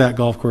at that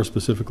golf course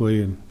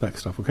specifically and that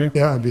stuff, okay?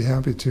 Yeah, I'd be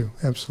happy to.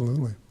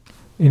 Absolutely.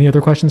 Any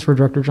other questions for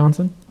Director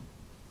Johnson?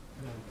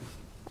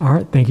 All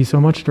right, thank you so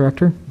much,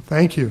 Director.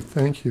 Thank you.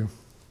 Thank you.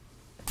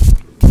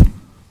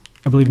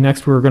 I believe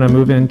next we're going to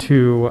move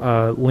into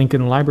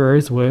Lincoln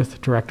Libraries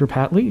with Director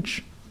Pat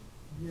Leach.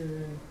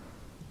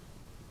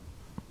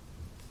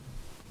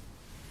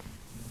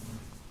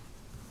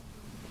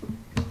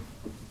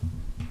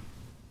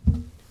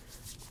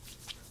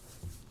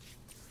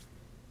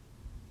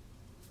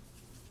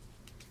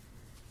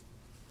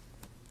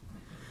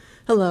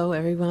 Hello,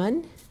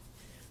 everyone.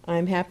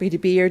 I'm happy to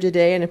be here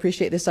today and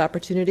appreciate this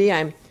opportunity.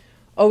 I'm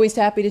always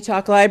happy to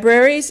talk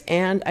libraries,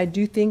 and I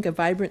do think a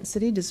vibrant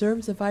city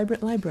deserves a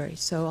vibrant library.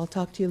 So I'll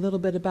talk to you a little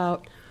bit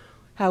about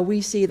how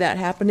we see that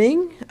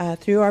happening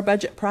through our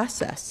budget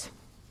process.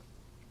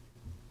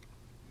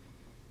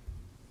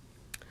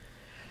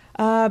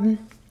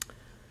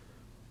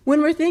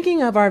 When we're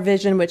thinking of our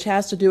vision, which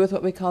has to do with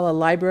what we call a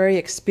library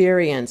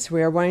experience,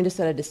 we are wanting to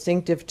set a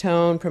distinctive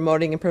tone,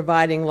 promoting and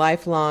providing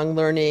lifelong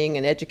learning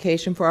and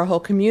education for our whole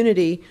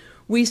community.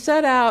 We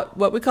set out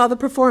what we call the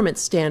performance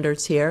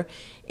standards here.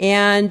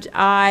 And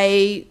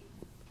I,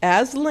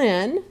 as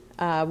Lynn,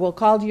 will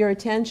call to your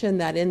attention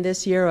that in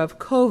this year of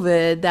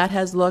COVID, that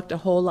has looked a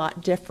whole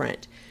lot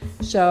different.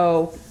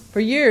 So for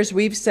years,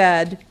 we've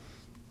said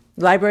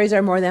libraries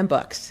are more than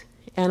books.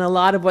 And a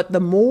lot of what the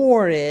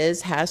more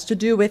is has to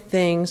do with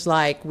things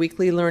like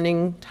weekly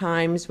learning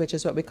times, which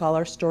is what we call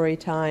our story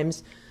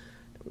times,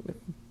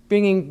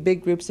 bringing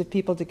big groups of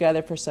people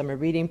together for summer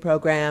reading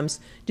programs,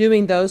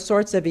 doing those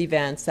sorts of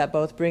events that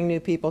both bring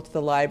new people to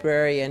the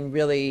library and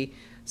really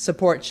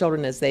support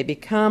children as they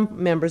become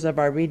members of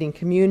our reading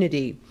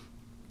community.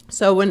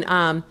 So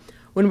when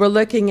we're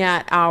looking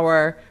at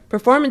our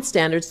performance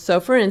standards, so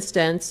for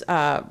instance,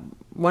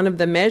 one of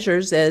the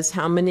measures is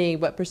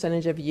what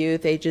percentage of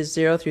youth ages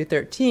 0 through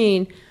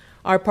 13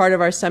 are part of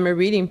our summer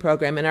reading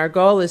program, and our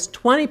goal is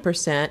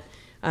 20%.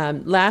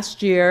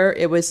 Last year,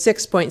 it was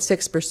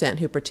 6.6%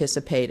 who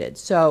participated.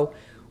 So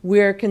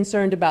we're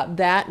concerned about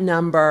that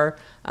number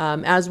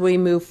as we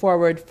move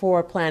forward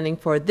for planning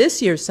for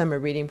this year's summer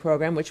reading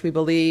program, which we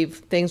believe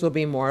things will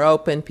be more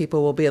open,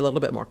 people will be a little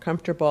bit more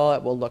comfortable,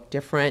 it will look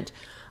different.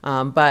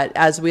 But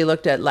as we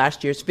looked at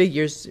last year's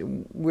figures,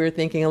 we're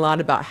thinking a lot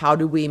about how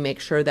do we make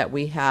sure that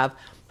we have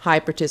high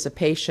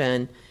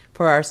participation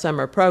for our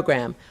summer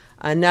program.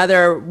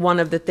 Another one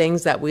of the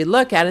things that we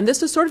look at, and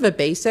this is sort of a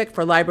basic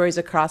for libraries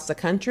across the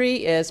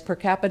country, is per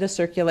capita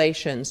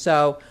circulation.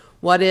 So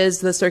what is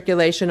the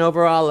circulation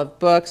overall of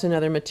books and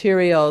other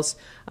materials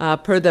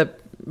per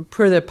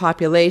the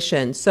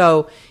population?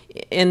 So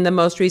in the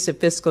most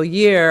recent fiscal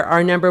year,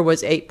 our number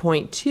was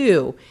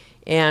 8.2.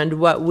 And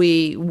what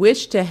we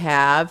wish to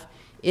have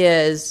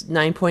is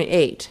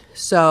 9.8.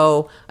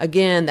 So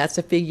again, that's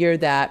a figure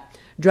that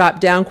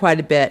dropped down quite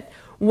a bit.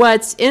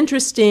 What's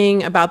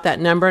interesting about that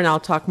number, and I'll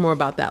talk more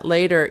about that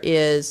later,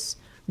 is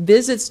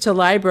visits to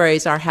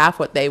libraries are half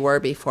what they were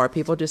before.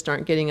 People just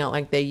aren't getting out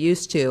like they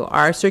used to.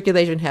 Our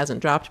circulation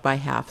hasn't dropped by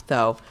half,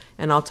 though,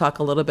 and I'll talk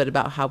a little bit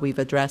about how we've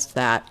addressed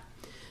that.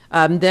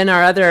 Then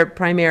our other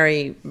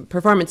primary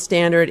performance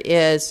standard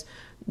is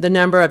the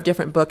number of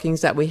different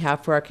bookings that we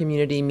have for our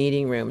community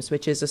meeting rooms,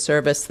 which is a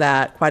service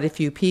that quite a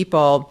few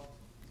people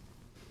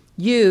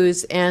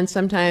use, and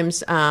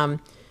sometimes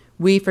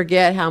we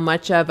forget how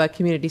much of a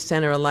community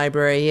center a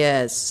library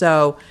is.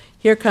 So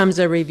here comes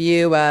a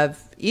review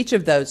of each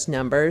of those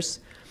numbers.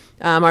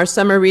 Our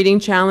summer reading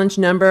challenge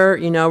number,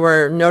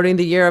 we're noting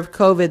the year of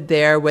COVID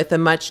there with a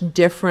much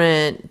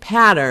different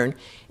pattern.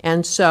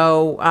 And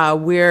so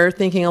we're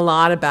thinking a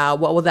lot about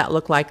what will that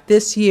look like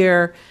this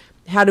year.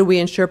 How do we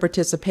ensure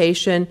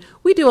participation?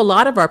 We do a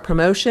lot of our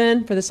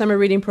promotion for the summer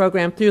reading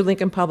program through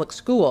Lincoln Public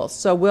Schools.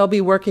 So we'll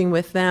be working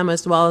with them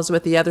as well as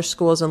with the other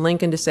schools in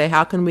Lincoln to say,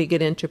 how can we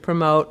get in to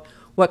promote?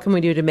 What can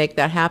we do to make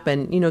that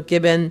happen? You know,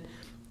 given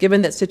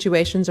that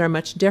situations are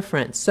much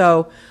different.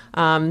 So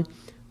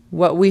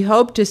what we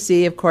hope to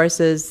see, of course,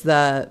 is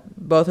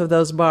both of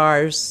those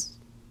bars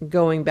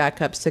going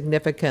back up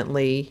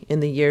significantly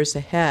in the years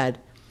ahead.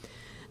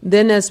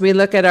 Then as we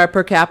look at our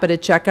per capita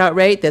checkout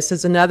rate, this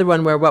is another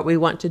one where what we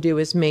want to do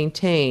is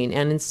maintain.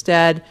 And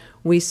instead,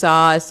 we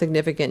saw a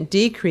significant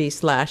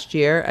decrease last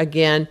year,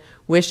 again,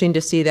 wishing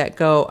to see that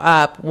go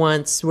up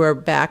once we're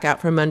back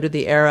out from under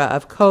the era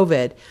of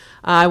COVID.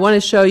 I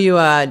want to show you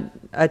a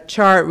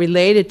chart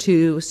related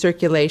to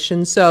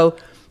circulation. So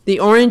the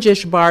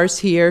orangish bars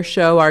here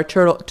show our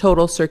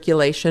total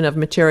circulation of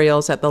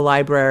materials at the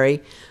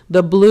library.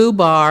 The blue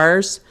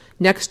bars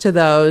next to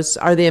those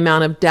are the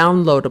amount of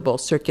downloadable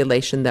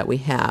circulation that we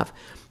have.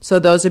 So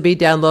those would be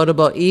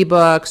downloadable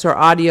ebooks or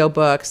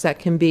audiobooks that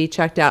can be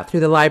checked out through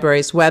the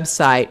library's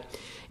website.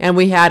 And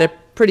we had a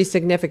pretty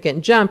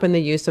significant jump in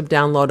the use of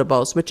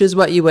downloadables, which is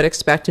what you would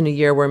expect in a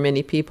year where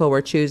many people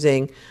were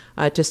choosing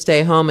to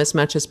stay home as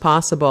much as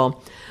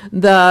possible.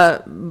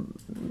 The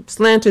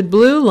slanted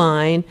blue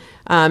line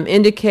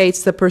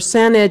indicates the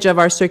percentage of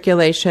our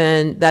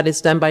circulation that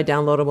is done by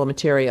downloadable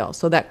material.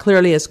 So that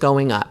clearly is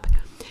going up.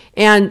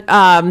 And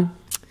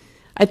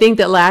I think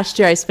that last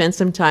year I spent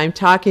some time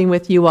talking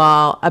with you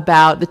all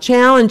about the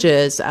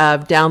challenges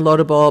of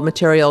downloadable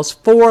materials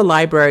for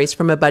libraries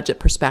from a budget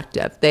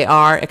perspective. They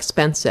are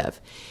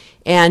expensive,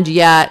 and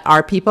yet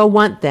our people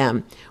want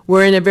them.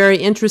 We're in a very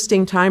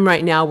interesting time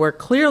right now where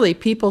clearly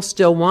people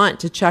still want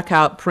to check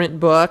out print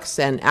books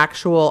and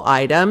actual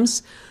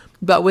items.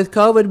 But with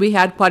COVID, we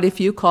had quite a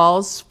few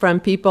calls from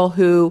people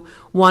who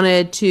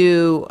wanted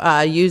to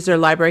use their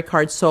library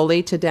card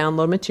solely to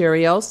download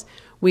materials.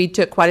 We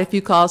took quite a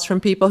few calls from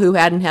people who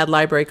hadn't had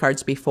library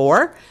cards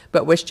before,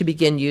 but wished to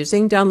begin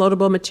using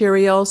downloadable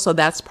materials. So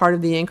that's part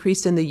of the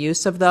increase in the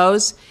use of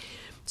those.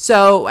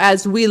 So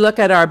as we look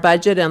at our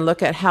budget and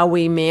look at how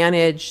we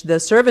manage the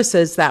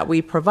services that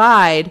we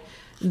provide,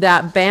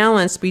 that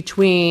balance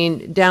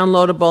between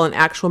downloadable and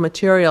actual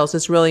materials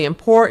is really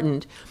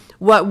important.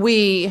 What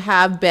we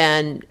have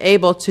been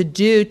able to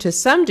do to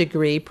some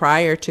degree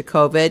prior to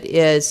COVID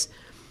is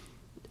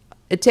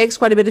it takes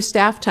quite a bit of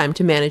staff time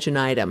to manage an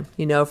item,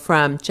 you know,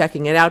 from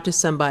checking it out to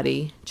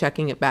somebody,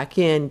 checking it back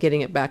in,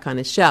 getting it back on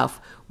a shelf.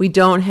 We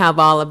don't have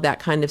all of that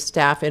kind of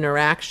staff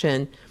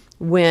interaction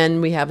when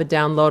we have a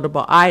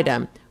downloadable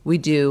item. We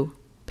do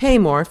pay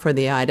more for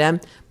the item,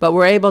 but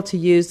we're able to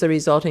use the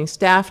resulting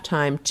staff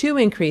time to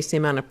increase the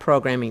amount of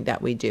programming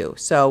that we do.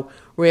 So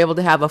we're able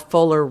to have a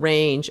fuller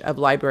range of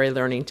library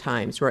learning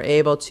times. We're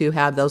able to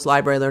have those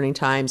library learning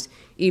times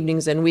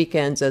evenings and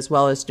weekends as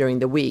well as during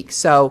the week.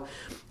 So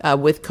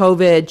with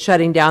COVID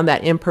shutting down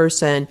that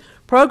in-person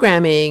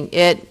programming,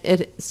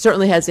 it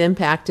certainly has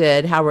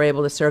impacted how we're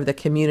able to serve the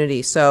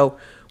community. So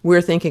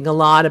we're thinking a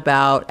lot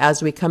about,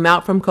 as we come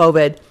out from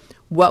COVID,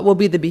 what will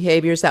be the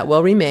behaviors that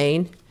will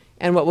remain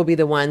and what will be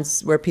the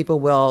ones where people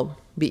will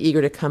be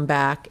eager to come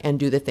back and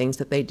do the things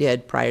that they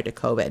did prior to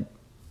COVID.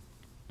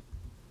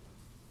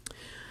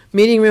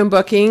 Meeting room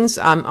bookings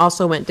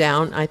also went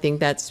down. I think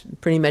that's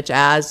pretty much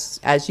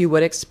as you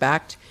would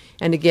expect.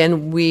 And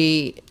again,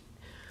 we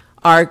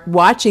are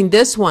watching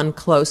this one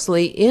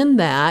closely in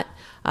that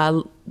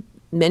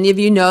many of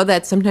you know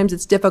that sometimes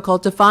it's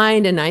difficult to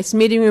find a nice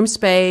meeting room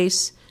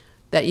space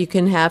that you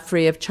can have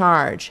free of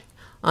charge.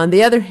 On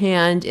the other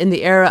hand, in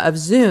the era of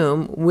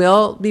Zoom,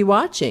 we'll be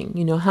watching,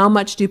 you know, how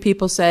much do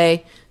people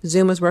say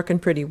Zoom is working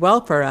pretty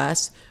well for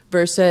us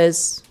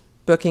versus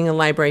booking a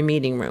library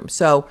meeting room.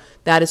 So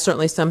that is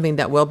certainly something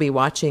that we'll be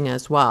watching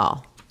as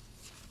well.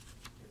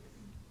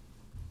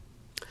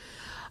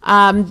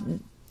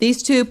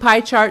 These two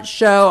pie charts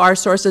show our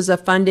sources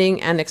of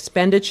funding and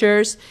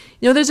expenditures.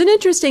 You know, there's an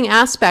interesting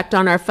aspect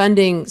on our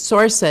funding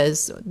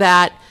sources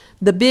that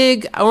the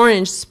big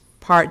orange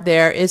part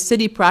there is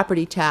city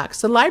property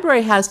tax. The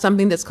library has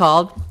something that's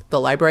called the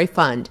library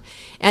fund,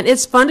 and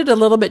it's funded a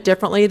little bit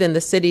differently than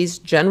the city's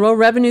general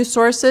revenue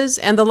sources,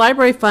 and the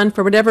library fund,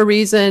 for whatever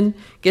reason,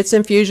 gets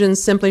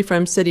infusions simply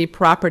from city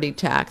property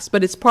tax,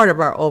 but it's part of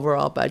our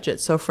overall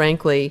budget, so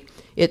frankly,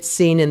 it's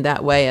seen in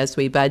that way as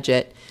we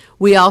budget.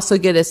 We also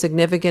get a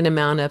significant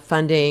amount of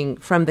funding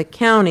from the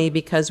county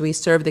because we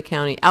serve the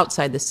county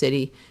outside the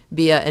city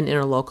via an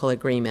interlocal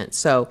agreement.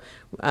 So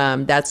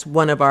that's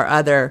one of our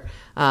other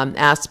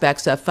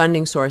aspects of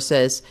funding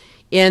sources.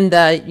 In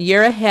the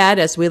year ahead,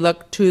 as we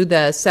look to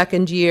the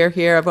second year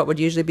here of what would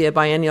usually be a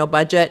biennial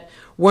budget,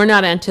 we're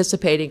not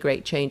anticipating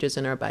great changes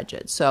in our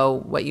budget.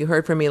 So what you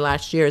heard from me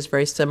last year is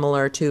very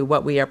similar to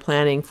what we are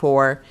planning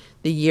for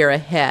the year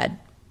ahead.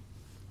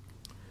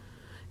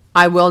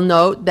 I will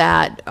note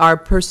that our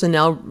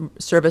personnel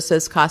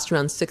services cost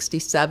around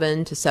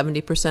 67 to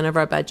 70% of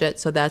our budget,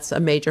 so that's a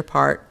major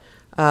part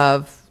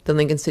of the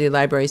Lincoln City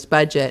Library's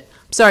budget.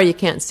 I'm sorry you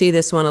can't see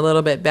this one a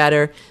little bit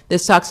better.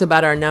 This talks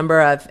about our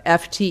number of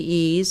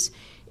FTEs,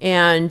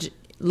 and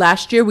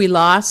last year we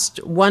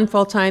lost one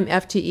full-time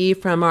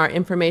FTE from our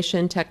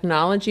information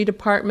technology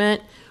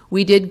department.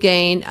 We did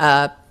gain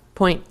a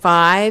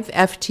 0.5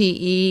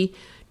 FTE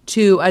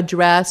to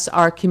address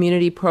our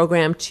community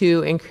program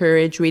to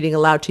encourage reading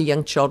aloud to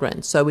young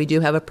children. So we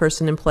do have a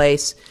person in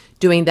place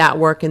doing that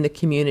work in the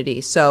community.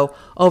 So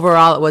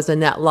overall, it was a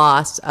net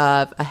loss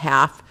of a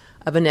half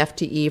of an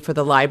FTE for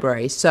the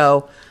library.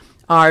 So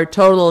our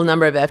total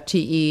number of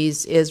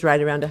FTEs is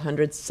right around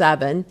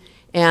 107.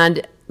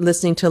 And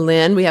listening to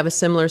Lynn, we have a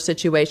similar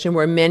situation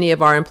where many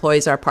of our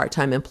employees are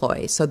part-time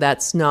employees. So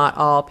that's not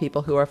all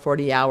people who are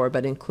 40-hour,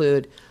 but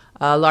include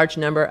a large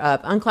number of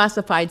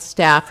unclassified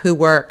staff who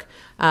work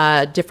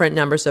different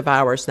numbers of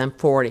hours than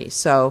 40.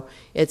 So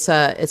it's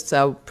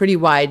a pretty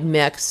wide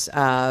mix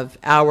of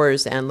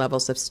hours and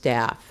levels of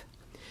staff.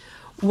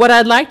 What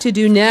I'd like to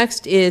do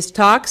next is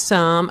talk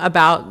some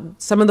about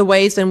some of the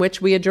ways in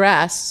which we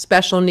address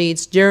special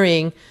needs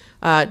during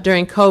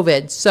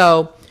COVID.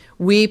 So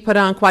we put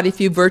on quite a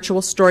few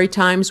virtual story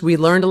times. We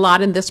learned a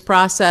lot in this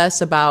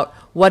process about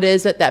what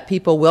is it that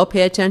people will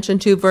pay attention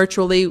to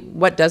virtually,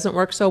 what doesn't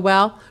work so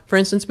well. For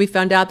instance, we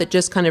found out that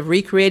just kind of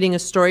recreating a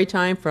story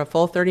time for a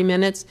full 30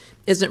 minutes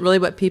isn't really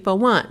what people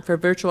want. For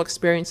virtual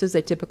experiences,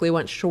 they typically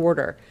want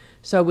shorter.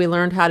 So we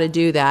learned how to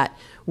do that.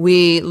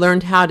 We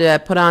learned how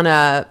to put on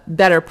a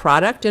better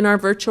product in our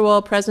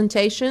virtual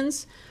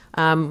presentations.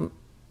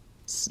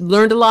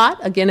 Learned a lot,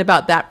 again,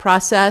 about that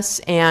process,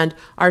 and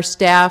our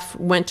staff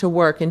went to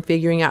work in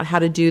figuring out how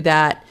to do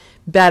that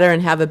better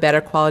and have a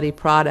better quality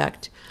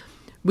product.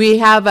 We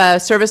have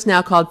a service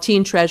now called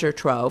Teen Treasure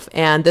Trove,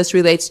 and this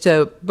relates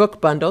to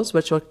book bundles,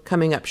 which are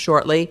coming up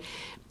shortly.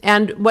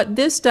 And what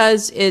this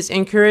does is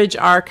encourage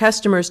our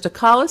customers to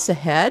call us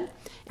ahead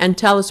and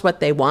tell us what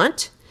they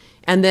want,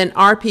 and then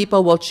our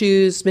people will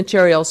choose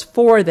materials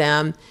for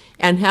them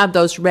and have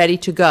those ready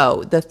to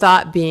go. The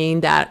thought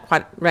being that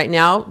right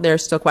now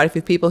there's still quite a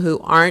few people who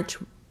aren't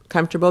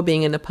comfortable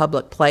being in a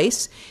public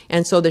place,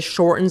 and so this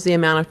shortens the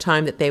amount of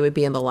time that they would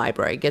be in the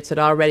library, gets it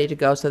all ready to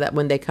go so that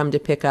when they come to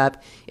pick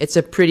up, it's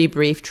a pretty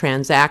brief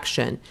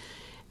transaction.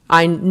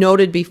 I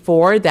noted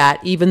before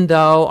that even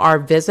though our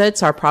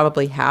visits are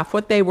probably half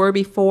what they were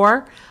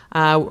before,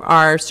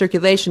 our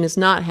circulation is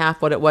not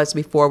half what it was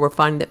before. We're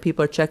finding that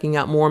people are checking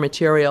out more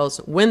materials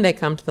when they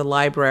come to the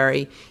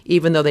library,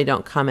 even though they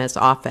don't come as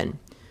often.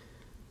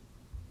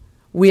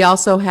 We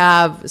also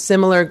have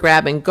similar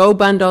grab-and-go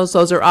bundles.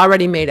 Those are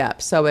already made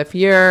up. So if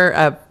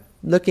you're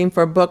looking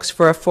for books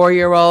for a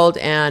 4-year-old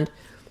and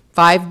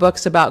 5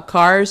 books about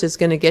cars is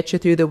going to get you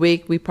through the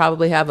week, we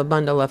probably have a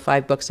bundle of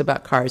 5 books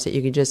about cars that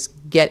you can just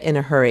get in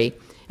a hurry.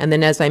 And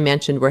then, as I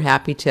mentioned, we're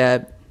happy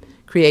to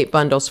create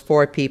bundles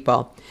for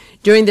people.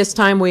 During this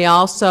time, we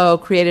also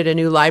created a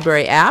new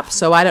library app.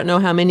 So I don't know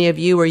how many of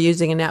you were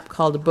using an app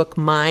called Book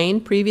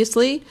Mine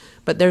previously,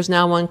 but there's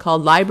now one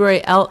called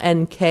Library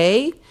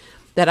LNK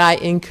that I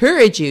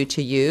encourage you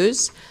to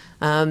use.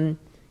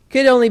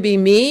 Could only be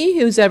me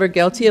who's ever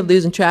guilty of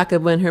losing track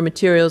of when her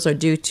materials are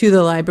due to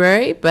the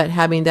library, but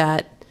having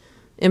that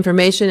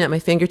information at my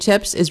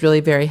fingertips is really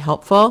very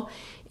helpful.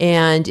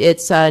 And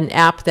it's an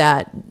app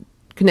that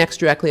connects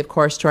directly, of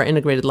course, to our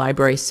integrated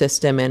library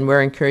system, and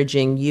we're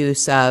encouraging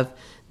use of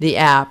the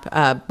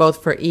app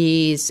both for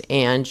ease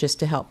and just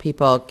to help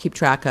people keep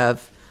track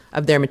of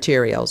their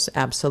materials.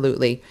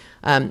 Absolutely.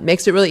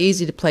 Makes it really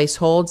easy to place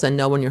holds and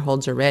know when your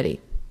holds are ready.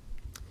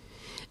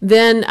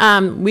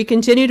 Then we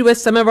continued with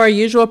some of our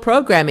usual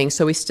programming.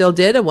 So we still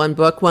did a One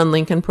Book, One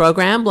Lincoln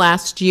program.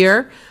 Last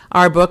year,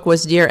 our book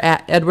was Dear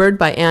Edward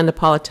by Ann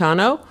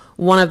Napolitano.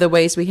 One of the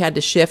ways we had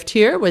to shift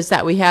here was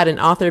that we had an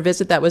author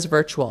visit that was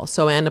virtual.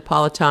 So Ann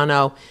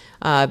Napolitano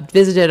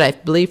visited, I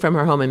believe, from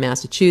her home in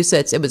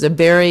Massachusetts. It was a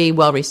very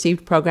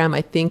well-received program.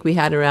 I think we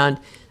had around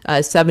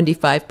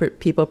 75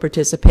 people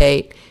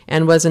participate,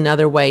 and was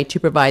another way to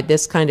provide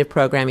this kind of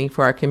programming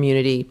for our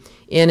community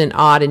in an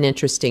odd and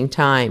interesting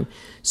time.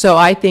 So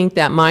I think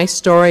that my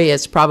story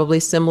is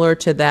probably similar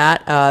to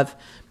that of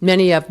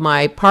many of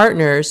my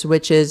partners,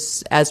 which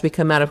is as we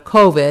come out of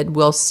COVID,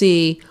 we'll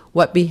see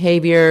what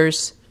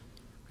behaviors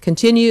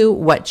continue,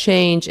 what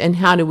change, and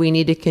how do we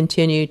need to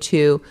continue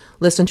to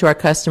listen to our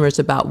customers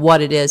about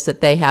what it is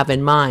that they have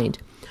in mind.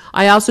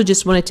 I also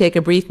just want to take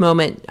a brief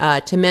moment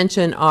to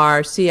mention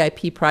our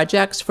CIP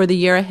projects for the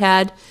year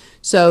ahead.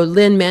 So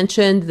Lynn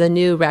mentioned the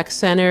new rec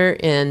center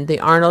in the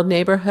Arnold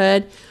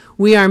neighborhood.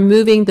 We are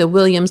moving the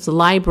Williams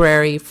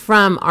Library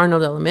from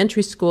Arnold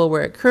Elementary School,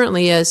 where it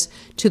currently is,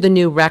 to the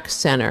new rec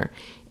center.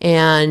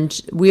 And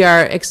we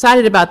are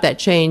excited about that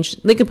change.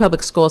 Lincoln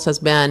Public Schools has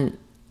been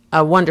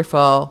a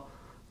wonderful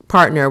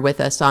partner with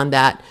us on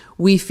that.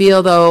 We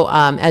feel, though,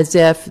 as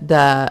if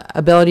the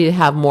ability to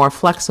have more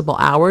flexible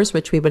hours,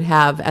 which we would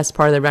have as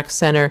part of the rec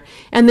center,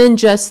 and then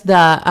just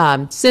the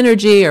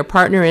synergy or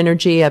partner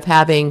energy of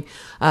having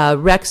a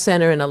rec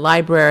center and a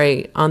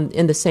library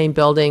in the same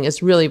building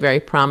is really very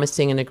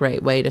promising and a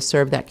great way to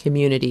serve that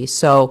community.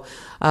 So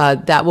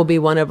that will be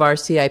one of our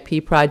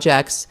CIP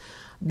projects.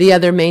 The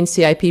other main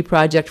CIP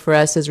project for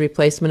us is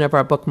replacement of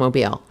our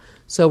bookmobile.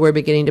 So we're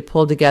beginning to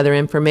pull together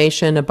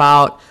information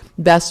about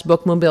best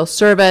bookmobile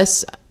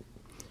service.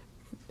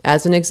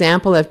 As an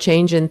example of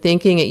change in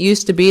thinking, it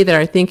used to be that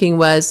our thinking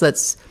was,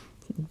 let's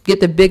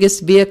get the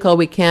biggest vehicle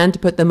we can to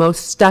put the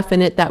most stuff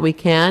in it that we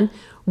can.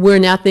 We're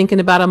now thinking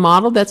about a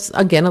model that's,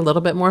 again, a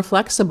little bit more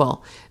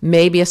flexible.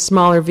 Maybe a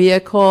smaller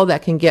vehicle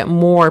that can get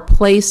more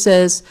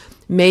places.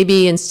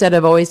 Maybe instead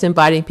of always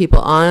inviting people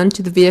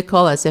onto the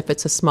vehicle as if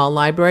it's a small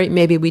library,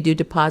 maybe we do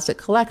deposit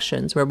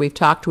collections where we've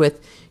talked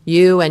with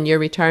you and your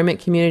retirement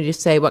community to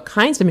say what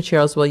kinds of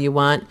materials will you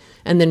want,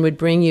 and then would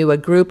bring you a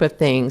group of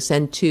things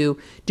and to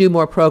do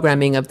more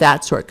programming of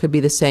that sort. Could be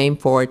the same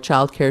for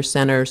child care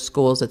centers,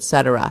 schools,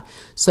 etc.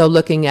 So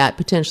looking at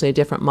potentially a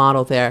different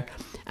model there.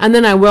 And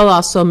then I will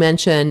also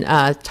mention,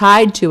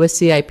 tied to a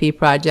CIP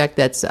project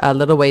that's a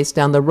little ways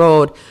down the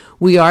road,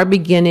 we are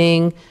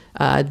beginning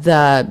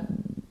the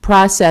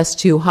process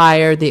to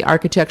hire the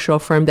architectural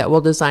firm that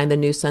will design the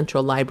new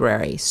central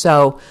library.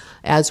 So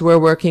as we're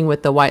working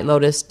with the White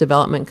Lotus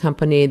Development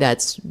Company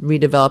that's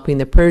redeveloping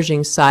the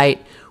Pershing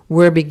site,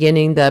 we're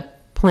beginning the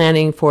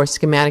planning for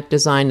schematic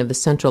design of the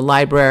central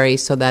library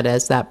so that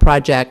as that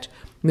project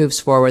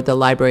moves forward, the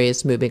library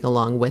is moving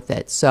along with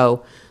it.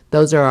 So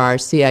those are our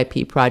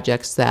CIP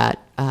projects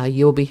that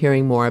you'll be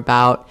hearing more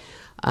about.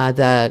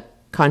 The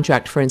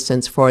contract, for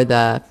instance, for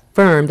the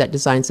firm that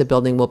designs the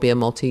building will be a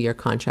multi-year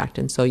contract,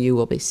 and so you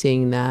will be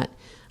seeing that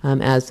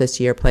as this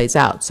year plays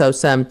out. So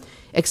some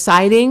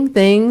exciting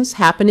things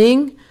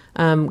happening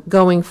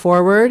going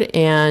forward,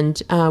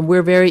 and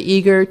we're very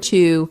eager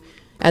to,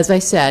 as I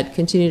said,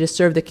 continue to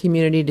serve the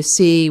community to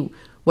see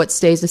what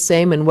stays the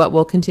same and what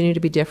will continue to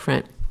be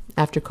different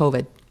after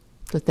COVID.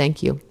 So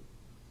thank you.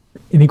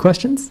 Any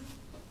questions?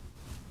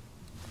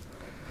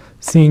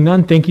 Seeing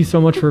none, thank you so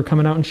much for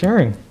coming out and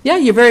sharing. Yeah,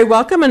 you're very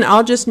welcome, and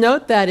I'll just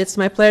note that it's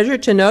my pleasure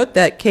to note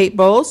that Kate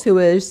Bowles, who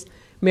is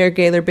Mayor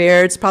Gaylor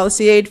Baird's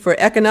policy aide for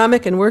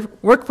economic and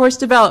workforce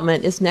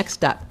development, is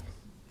next up.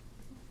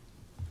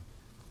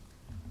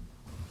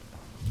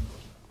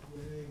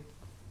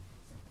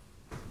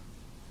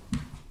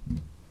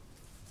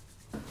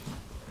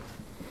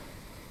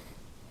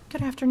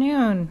 Good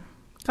afternoon.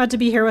 Glad to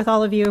be here with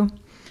all of you.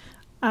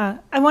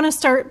 I want to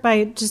start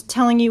by just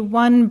telling you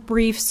one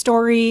brief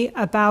story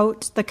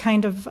about the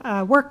kind of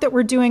work that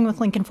we're doing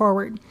with Lincoln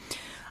Forward.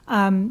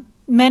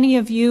 Many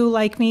of you,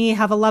 like me,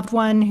 have a loved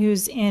one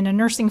who's in a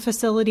nursing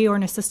facility or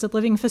an assisted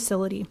living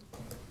facility.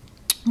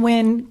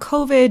 When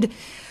COVID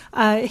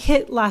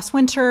hit last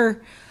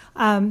winter,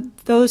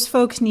 those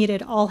folks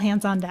needed all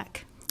hands on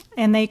deck.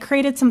 And they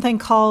created something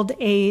called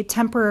a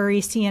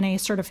temporary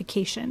CNA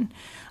certification,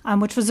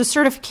 which was a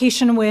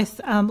certification with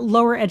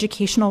lower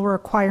educational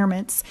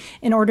requirements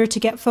in order to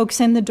get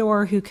folks in the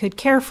door who could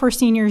care for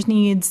seniors'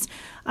 needs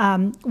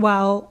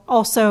while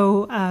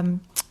also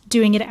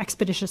doing it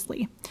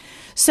expeditiously.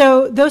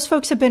 So those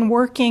folks have been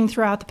working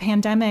throughout the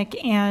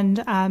pandemic and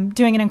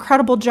doing an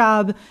incredible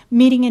job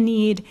meeting a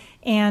need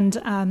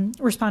and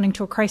responding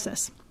to a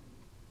crisis.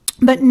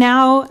 But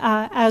now,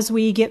 as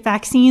we get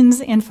vaccines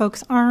in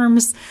folks'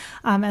 arms,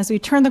 as we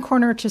turn the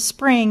corner to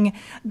spring,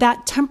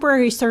 that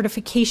temporary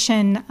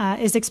certification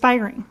is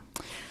expiring.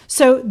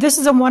 So this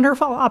is a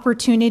wonderful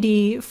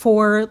opportunity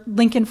for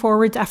Lincoln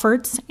Forward's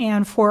efforts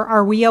and for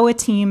our WIOA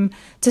team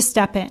to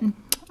step in.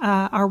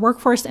 Our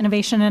Workforce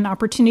Innovation and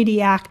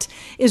Opportunity Act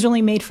is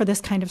really made for this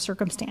kind of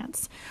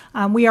circumstance.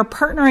 We are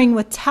partnering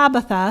with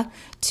Tabitha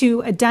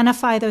to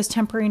identify those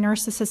temporary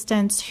nurse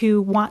assistants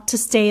who want to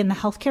stay in the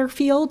healthcare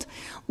field,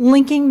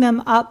 linking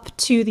them up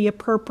to the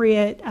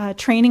appropriate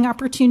training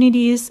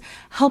opportunities,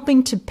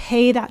 helping to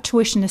pay that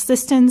tuition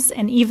assistance,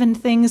 and even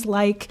things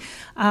like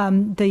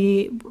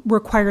the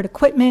required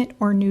equipment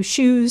or new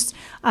shoes,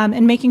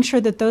 and making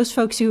sure that those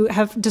folks who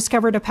have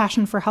discovered a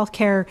passion for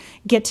healthcare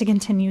get to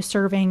continue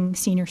serving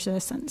senior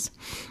citizens.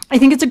 I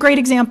think it's a great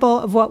example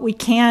of what we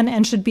can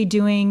and should be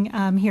doing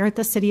here at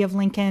the City of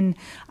Lincoln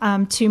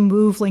to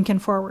move Lincoln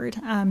forward,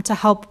 to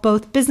help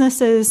both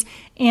businesses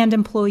and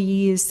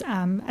employees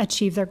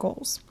achieve their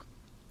goals.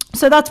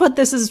 So that's what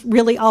this is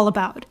really all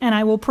about. And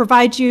I will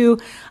provide you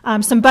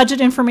some budget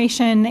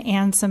information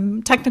and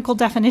some technical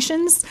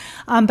definitions.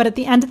 But at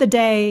the end of the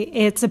day,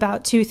 it's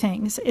about two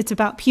things. It's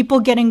about people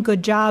getting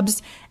good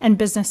jobs and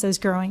businesses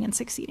growing and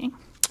succeeding.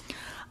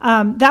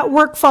 That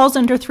work falls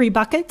under three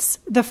buckets.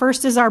 The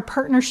first is our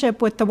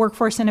partnership with the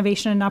Workforce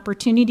Innovation and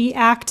Opportunity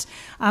Act,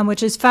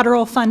 which is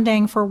federal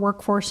funding for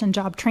workforce and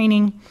job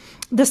training.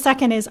 The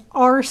second is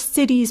our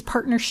city's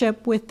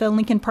partnership with the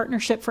Lincoln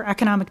Partnership for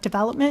Economic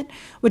Development,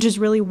 which is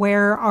really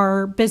where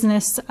our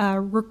business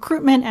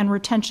recruitment and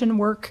retention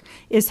work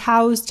is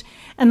housed.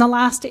 And the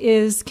last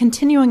is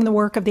continuing the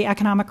work of the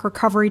Economic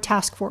Recovery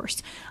Task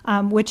Force,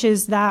 which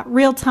is that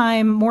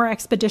real-time, more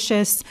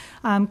expeditious,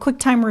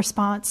 quick-time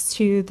response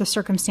to the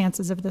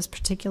circumstances of this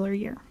particular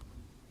year.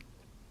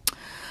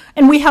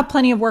 And we have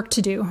plenty of work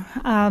to do.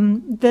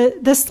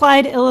 This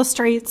slide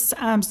illustrates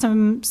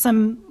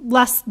some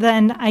less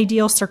than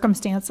ideal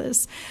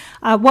circumstances.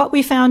 What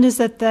we found is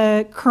that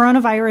the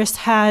coronavirus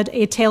had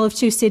a tale of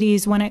two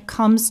cities when it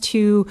comes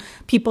to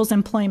people's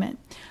employment.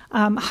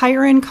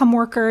 Higher income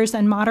workers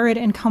and moderate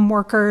income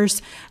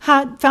workers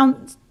had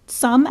found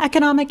some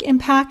economic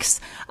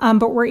impacts,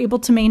 but were able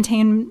to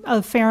maintain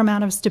a fair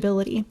amount of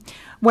stability.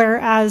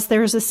 Whereas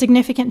there's a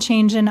significant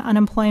change in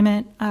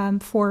unemployment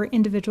for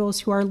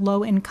individuals who are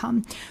low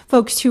income,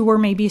 folks who were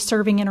maybe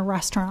serving in a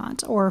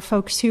restaurant, or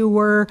folks who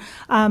were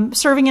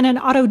serving in an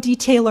auto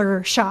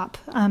detailer shop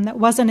that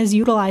wasn't as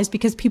utilized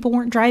because people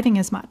weren't driving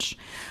as much.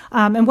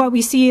 And what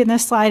we see in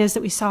this slide is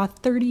that we saw a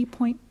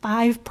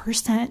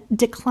 30.5%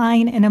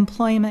 decline in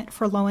employment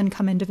for low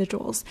income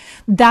individuals.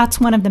 That's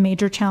one of the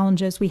major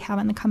challenges we have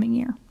in the coming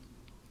year.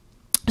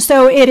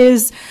 So it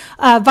is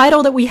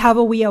vital that we have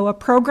a WIOA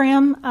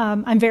program.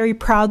 I'm very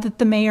proud that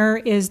the mayor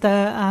is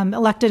the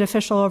elected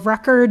official of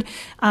record,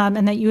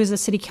 and that you as a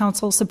city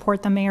council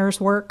support the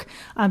mayor's work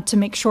to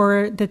make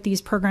sure that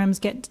these programs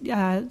get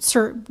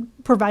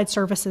provide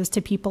services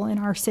to people in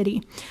our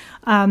city.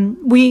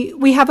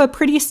 We have a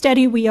pretty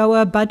steady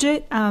WIOA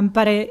budget,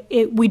 but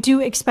we do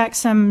expect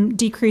some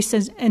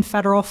decreases in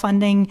federal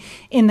funding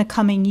in the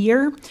coming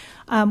year.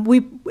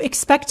 We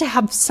expect to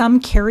have some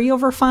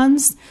carryover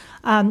funds.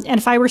 And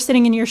if I were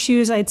sitting in your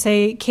shoes, I'd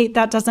say, Kate,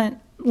 that doesn't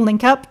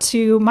link up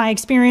to my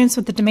experience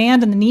with the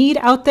demand and the need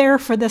out there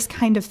for this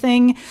kind of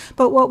thing.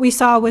 But what we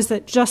saw was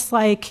that just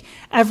like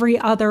every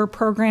other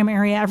program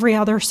area, every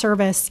other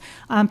service,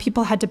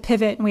 people had to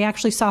pivot, and we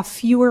actually saw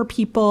fewer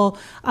people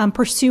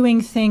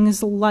pursuing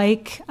things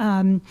like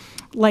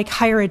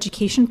higher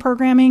education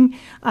programming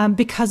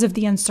because of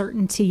the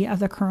uncertainty of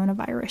the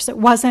coronavirus. It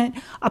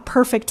wasn't a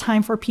perfect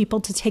time for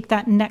people to take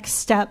that next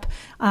step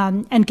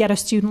and get a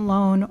student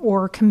loan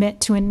or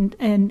commit to an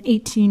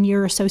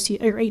 18-year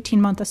associate or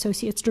 18-month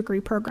associate's degree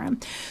program.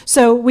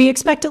 So we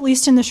expect, at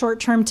least in the short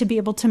term, to be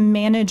able to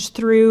manage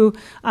through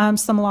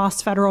some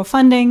lost federal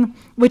funding,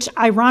 which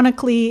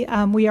ironically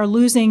we are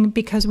losing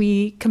because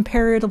we,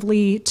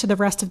 comparatively to the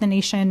rest of the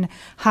nation,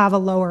 have a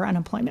lower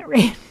unemployment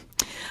rate.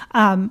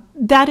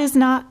 That is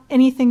not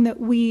anything that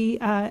we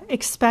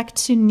expect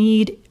to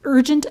need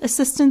urgent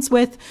assistance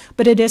with,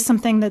 but it is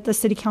something that the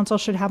City Council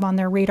should have on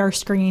their radar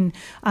screen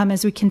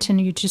as we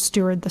continue to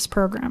steward this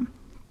program.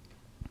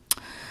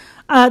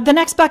 The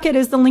next bucket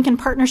is the Lincoln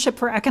Partnership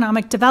for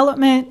Economic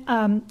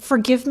Development.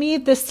 Forgive me,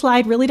 this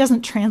slide really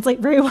doesn't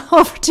translate very well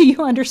over to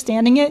you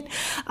understanding it.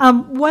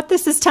 What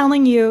this is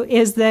telling you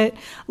is that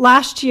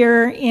last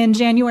year in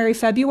January,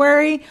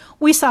 February,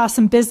 we saw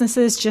some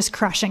businesses just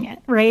crushing it,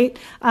 right?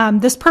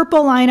 This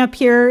purple line up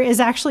here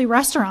is actually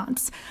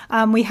restaurants.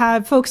 We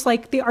have folks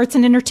like the arts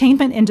and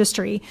entertainment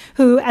industry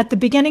who at the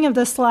beginning of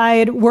the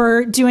slide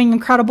were doing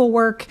incredible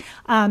work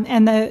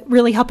and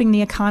really helping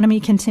the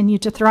economy continue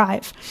to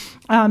thrive.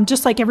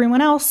 Just like everyone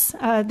else,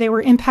 they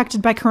were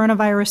impacted by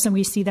coronavirus, and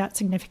we see that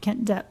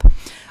significant dip.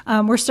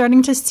 We're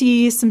starting to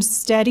see some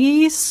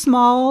steady,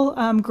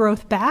 small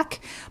growth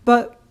back,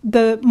 but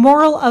the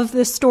moral of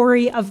the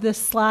story of this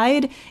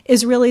slide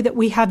is really that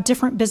we have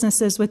different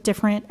businesses with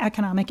different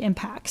economic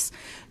impacts.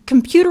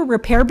 Computer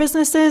repair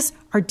businesses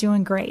are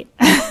doing great.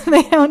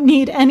 They don't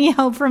need any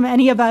help from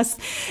any of us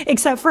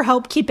except for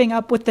help keeping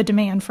up with the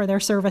demand for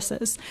their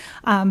services.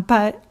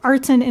 But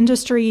arts and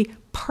industry,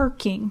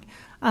 parking,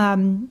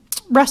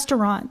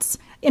 restaurants,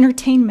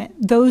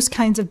 entertainment, those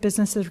kinds of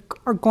businesses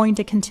are going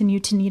to continue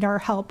to need our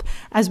help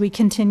as we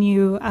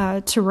continue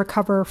to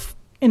recover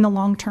in the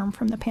long term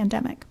from the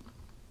pandemic.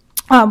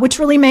 Which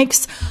really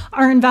makes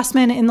our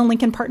investment in the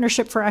Lincoln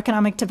Partnership for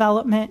Economic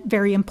Development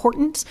very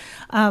important.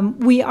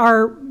 We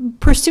are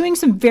pursuing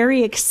some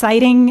very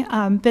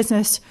exciting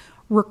business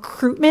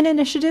recruitment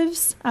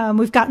initiatives.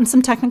 We've gotten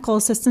some technical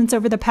assistance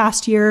over the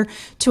past year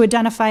to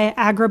identify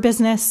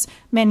agribusiness,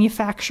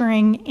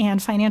 manufacturing,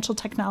 and financial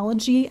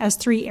technology as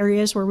 3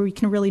 areas where we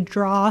can really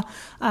draw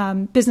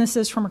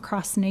businesses from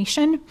across the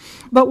nation.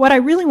 But what I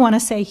really want to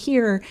say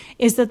here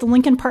is that the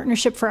Lincoln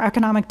Partnership for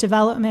Economic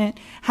Development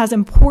has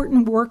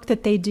important work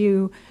that they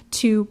do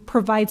to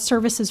provide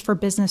services for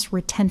business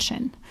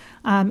retention.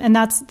 And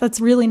that's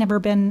really never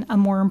been a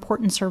more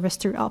important service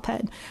through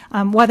LPED.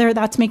 Whether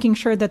that's making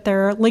sure that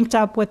they're linked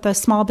up with the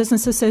Small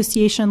Business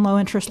Association low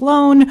interest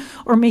loan,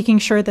 or making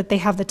sure that they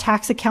have the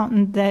tax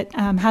accountant that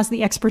has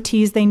the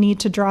expertise they need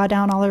to draw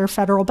down all their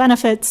federal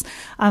benefits.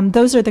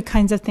 Those are the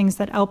kinds of things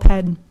that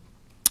LPED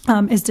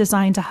is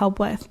designed to help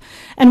with.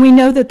 And we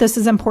know that this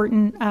is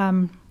important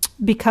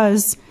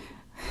because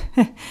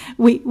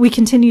we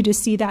continue to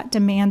see that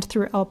demand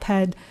through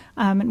LPED,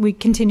 and we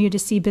continue to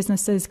see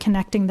businesses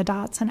connecting the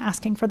dots and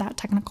asking for that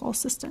technical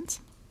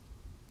assistance.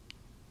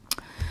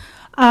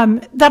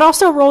 That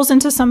also rolls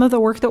into some of the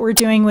work that we're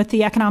doing with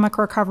the Economic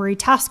Recovery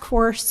Task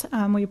Force.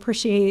 We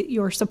appreciate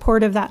your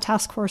support of that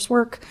task force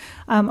work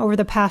over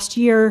the past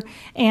year,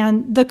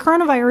 and the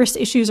coronavirus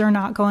issues are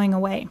not going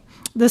away.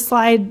 This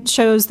slide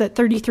shows that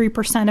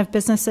 33% of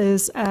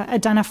businesses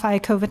identify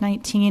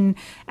COVID-19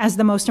 as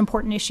the most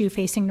important issue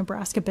facing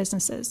Nebraska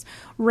businesses.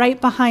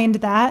 Right behind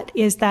that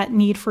is that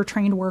need for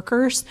trained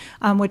workers,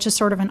 which is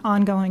sort of an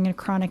ongoing and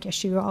chronic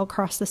issue all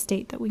across the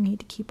state that we need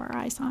to keep our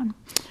eyes on.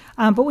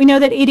 But we know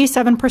that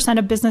 87%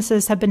 of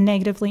businesses have been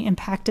negatively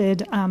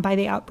impacted by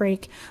the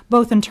outbreak,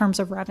 both in terms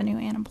of revenue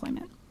and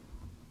employment.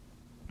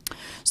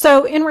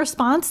 So in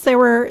response, there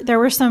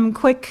were some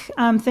quick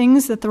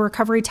things that the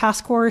Recovery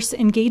Task Force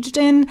engaged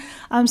in,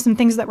 some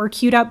things that were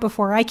queued up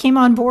before I came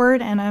on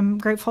board, and I'm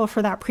grateful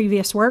for that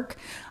previous work.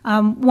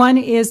 One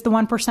is the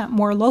 1%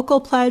 More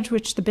Local pledge,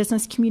 which the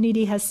business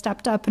community has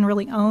stepped up and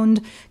really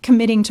owned,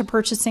 committing to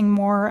purchasing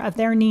more of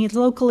their needs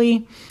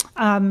locally.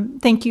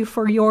 Thank you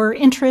for your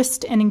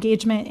interest and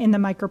engagement in the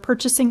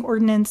micro-purchasing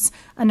ordinance,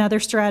 another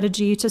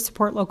strategy to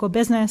support local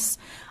business.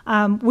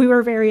 We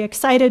were very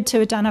excited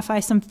to identify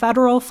some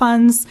federal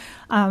funds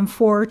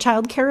for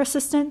child care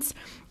assistance.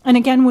 And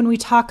again, when we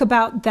talk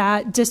about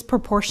that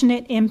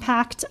disproportionate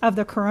impact of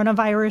the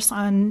coronavirus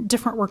on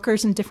different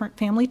workers and different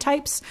family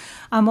types,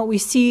 what we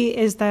see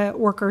is that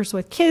workers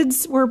with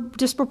kids were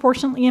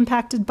disproportionately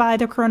impacted by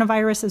the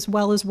coronavirus, as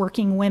well as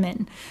working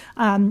women.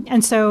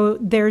 And so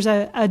there's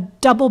a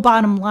double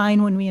bottom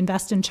line when we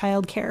invest in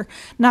childcare.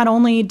 Not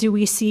only do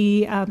we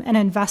see an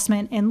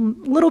investment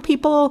in little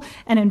people,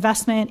 an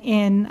investment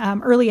in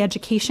early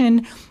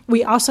education,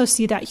 we also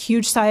see that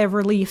huge sigh of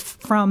relief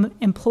from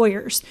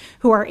employers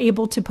who are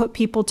able to put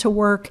people to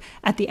work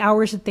at the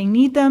hours that they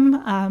need them,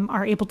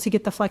 are able to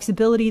get the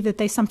flexibility that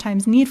they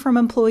sometimes need from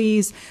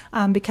employees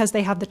because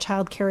they have the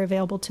child care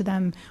available to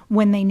them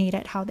when they need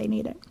it, how they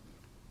need it.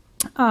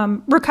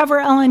 Recover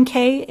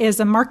LNK is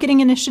a marketing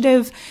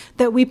initiative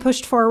that we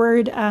pushed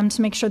forward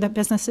to make sure that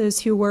businesses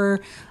who were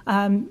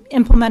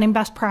implementing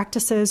best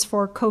practices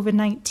for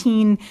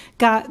COVID-19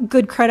 got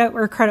good credit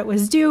where credit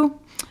was due.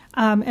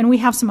 And we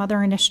have some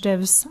other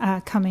initiatives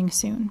coming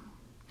soon.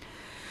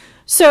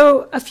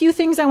 So a few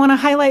things I want to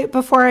highlight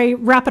before I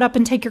wrap it up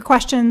and take your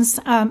questions.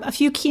 A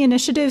few key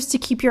initiatives to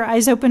keep your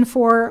eyes open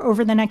for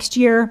over the next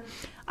year.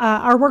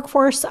 Our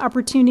Workforce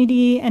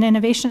Opportunity and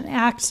Innovation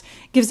Act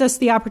gives us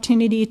the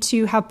opportunity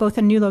to have both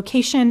a new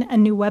location, a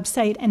new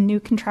website, and new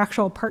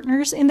contractual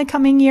partners in the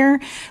coming year.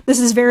 This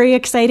is very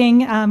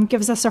exciting,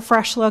 gives us a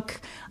fresh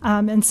look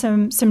and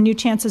some new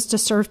chances to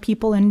serve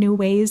people in new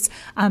ways,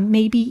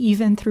 maybe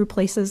even through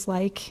places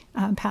like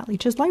Pat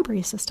Leach's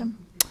library system.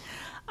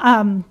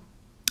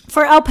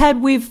 For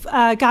LPED, we've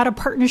got a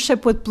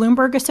partnership with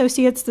Bloomberg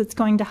Associates that's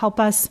going to help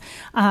us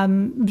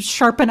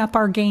sharpen up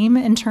our game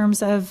in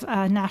terms of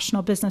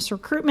national business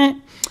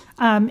recruitment.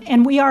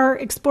 And we are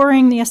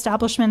exploring the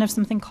establishment of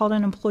something called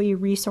an Employee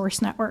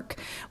Resource Network,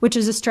 which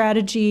is a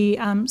strategy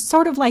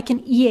sort of like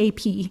an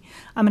EAP,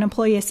 an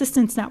Employee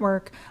Assistance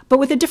Network, but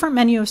with a different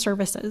menu of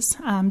services,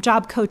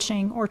 job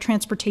coaching or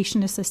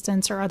transportation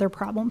assistance or other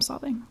problem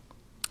solving.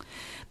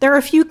 There are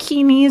a few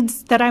key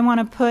needs that I want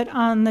to put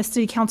on the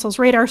City Council's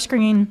radar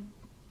screen.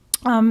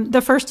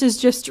 The first is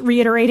just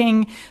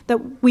reiterating that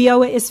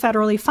WIOA is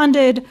federally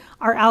funded,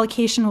 our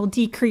allocation will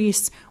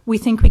decrease. We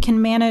think we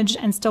can manage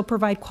and still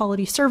provide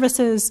quality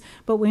services,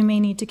 but we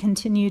may need to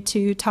continue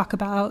to talk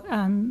about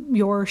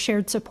your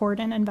shared support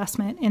and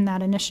investment in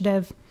that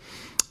initiative.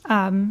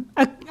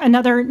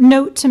 Another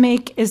note to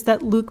make is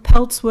that Luke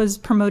Peltz was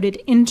promoted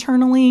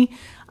internally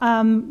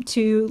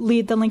to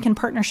lead the Lincoln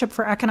Partnership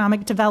for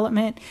Economic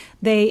Development.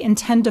 They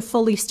intend to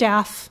fully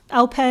staff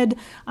LPED,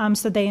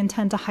 so they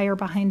intend to hire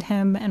behind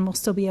him and will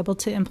still be able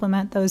to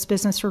implement those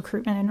business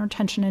recruitment and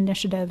retention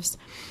initiatives.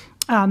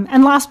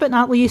 And last but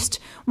not least,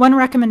 one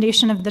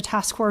recommendation of the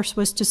task force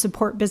was to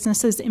support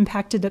businesses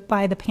impacted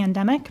by the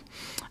pandemic.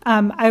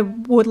 I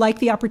would like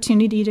the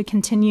opportunity to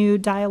continue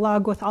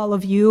dialogue with all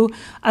of you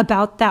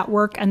about that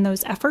work and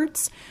those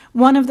efforts.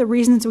 One of the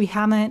reasons we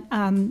haven't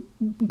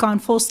gone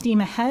full steam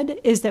ahead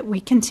is that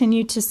we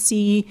continue to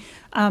see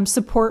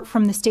support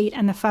from the state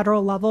and the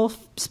federal level,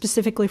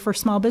 specifically for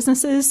small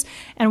businesses,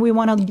 and we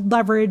want to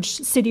leverage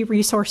city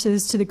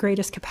resources to the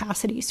greatest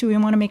capacity. So we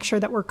want to make sure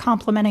that we're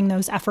complementing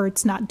those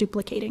efforts, not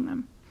duplicating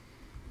them.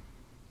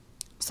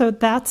 So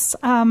that's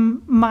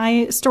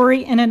my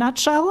story in a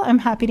nutshell. I'm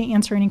happy to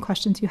answer any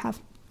questions you have.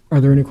 Are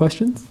there any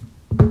questions?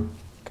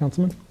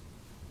 Councilman?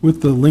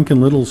 With the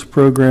Lincoln Littles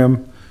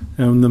program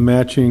and the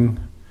matching,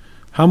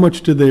 how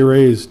much did they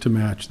raise to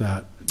match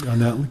that on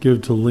that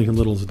Give to Lincoln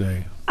Littles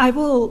Day? I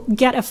will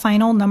get a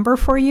final number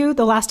for you.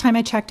 The last time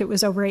I checked, it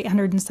was over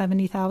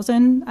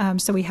 $870,000.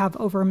 So we have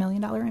over $1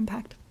 million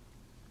impact.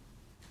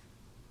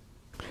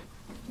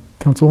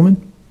 Councilwoman?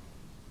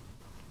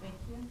 Thank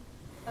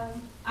you.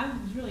 I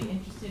was really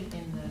interested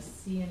in the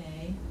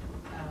CNA.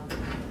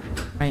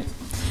 Right.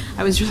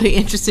 I was really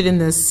interested in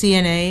the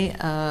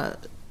CNA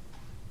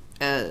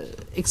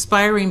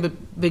expiring,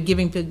 but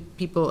giving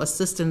people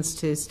assistance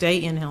to stay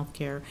in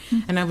healthcare. Mm-hmm.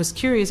 And I was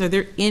curious, are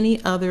there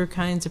any other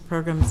kinds of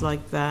programs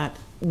like that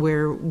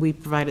where we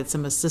provided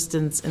some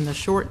assistance in the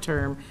short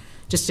term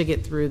just to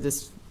get through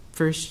this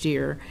first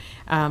year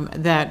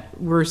that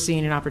we're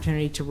seeing an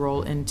opportunity to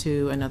roll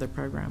into another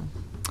program?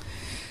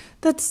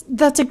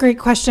 That's a great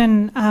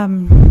question.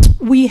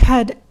 We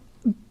had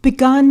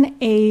begun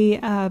a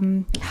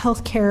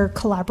healthcare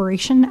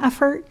collaboration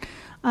effort,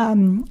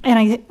 and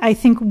I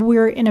think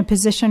we're in a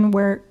position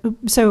where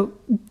so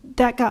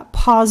that got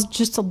paused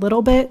just a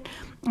little bit.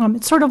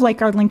 It's sort of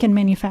like our Lincoln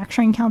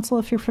Manufacturing Council,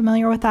 if you're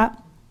familiar with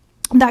that.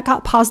 That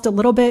got paused a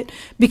little bit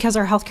because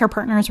our healthcare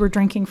partners were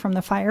drinking from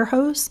the fire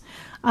hose.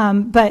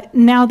 But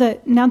now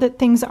that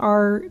things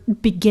are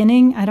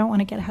beginning, I don't want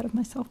to get ahead of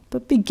myself,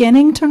 but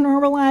beginning to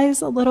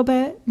normalize a little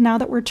bit, now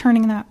that we're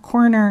turning that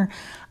corner,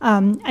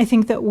 I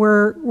think that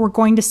we're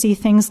going to see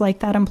things like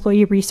that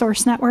employee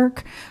resource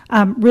network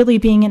really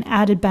being an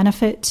added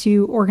benefit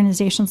to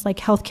organizations like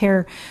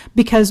healthcare,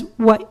 because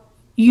what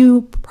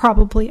you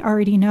probably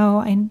already know,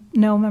 I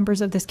know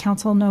members of this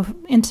council know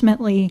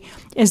intimately,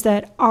 is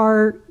that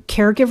our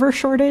caregiver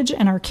shortage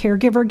and our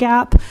caregiver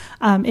gap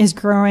is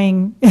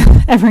growing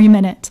every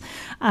minute.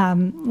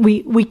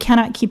 We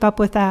cannot keep up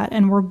with that,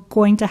 and we're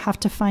going to have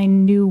to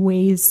find new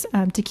ways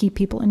to keep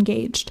people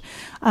engaged.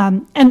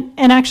 And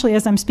actually,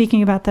 as I'm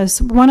speaking about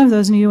this, one of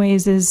those new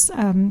ways is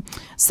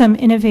some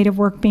innovative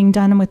work being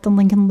done with the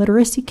Lincoln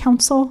Literacy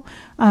Council,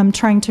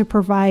 trying to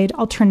provide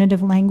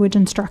alternative language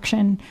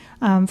instruction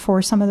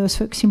for some of those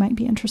folks who might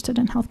be interested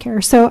in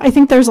healthcare. So I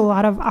think there's a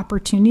lot of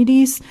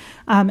opportunities,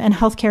 and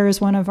healthcare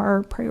is one of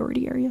our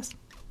priority areas.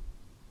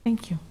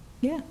 Thank you.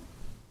 Yeah.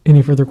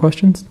 Any further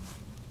questions?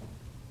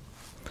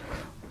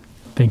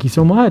 Thank you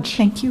so much.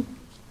 Thank you.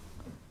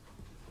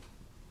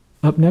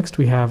 Up next,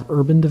 we have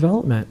urban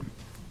development.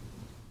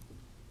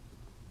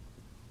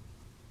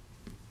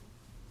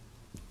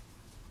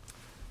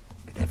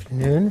 Good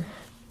afternoon.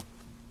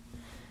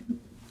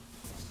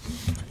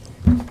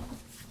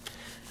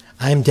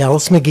 I'm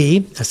Dallas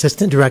McGee,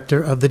 Assistant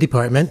Director of the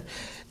department.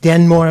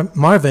 Dan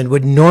Marvin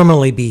would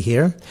normally be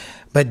here,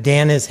 but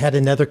Dan has had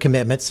another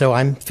commitment, so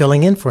I'm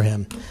filling in for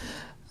him.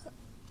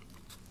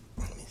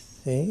 Let me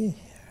see.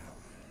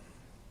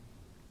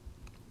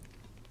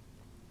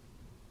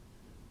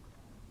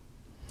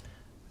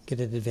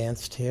 Get it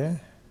advanced here.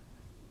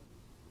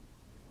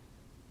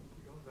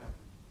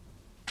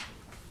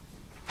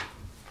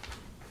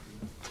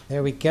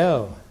 There we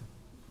go.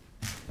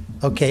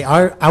 Okay,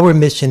 our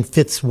mission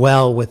fits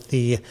well with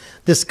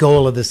this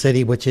goal of the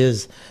city, which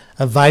is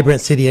a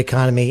vibrant city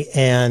economy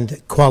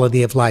and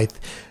quality of life.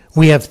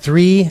 We have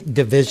 3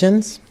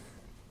 divisions.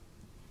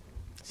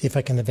 See if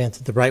I can advance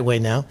it the right way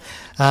now.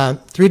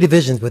 3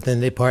 divisions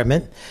within the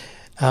department.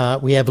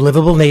 We have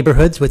livable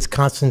neighborhoods, which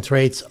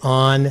concentrates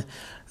on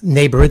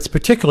neighborhoods,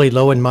 particularly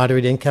low and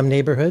moderate income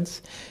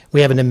neighborhoods.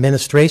 We have an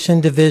administration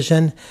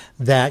division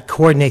that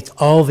coordinates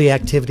all the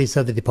activities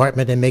of the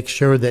department and makes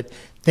sure that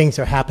things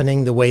are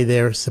happening the way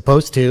they're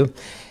supposed to.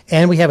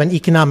 And we have an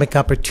economic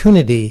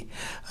opportunity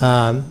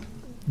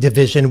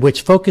division,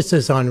 which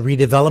focuses on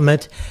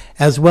redevelopment,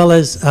 as well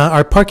as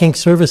our parking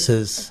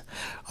services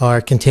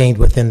are contained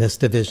within this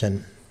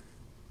division.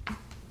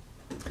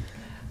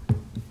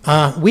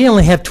 We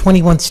only have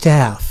 21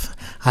 staff.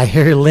 I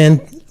hear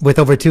Lynn with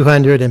over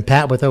 200 and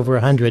Pat with over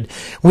 100.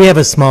 We have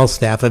a small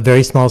staff, a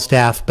very small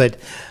staff, but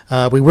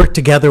we work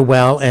together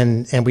well,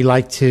 and we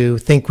like to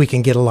think we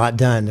can get a lot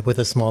done with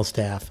a small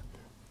staff.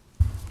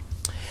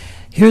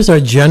 Here's our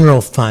general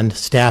fund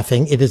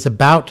staffing. It is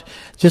about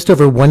just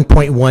over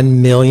 1.1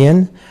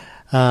 million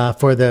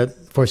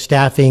for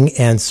staffing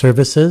and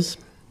services.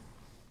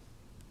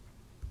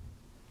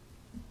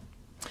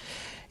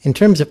 In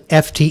terms of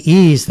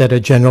FTEs that are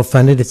general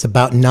funded, it's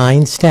about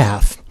 9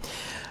 staff.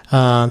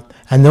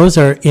 And those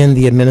are in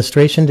the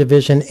administration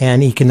division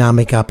and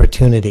economic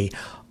opportunity.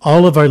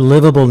 All of our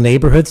livable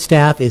neighborhood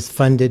staff is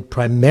funded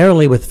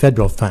primarily with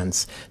federal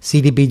funds,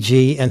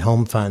 CDBG and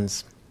home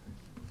funds.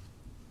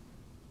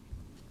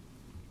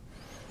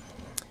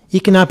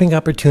 Economic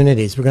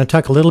opportunities. We're going to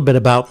talk a little bit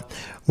about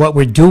what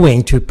we're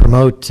doing to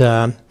promote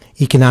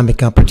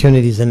economic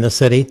opportunities in the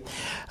city.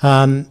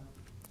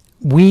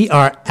 We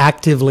are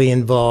actively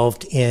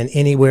involved in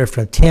anywhere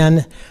from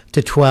 10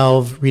 to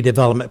 12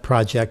 redevelopment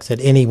projects at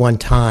any one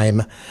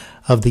time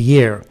of the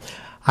year.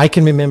 I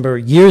can remember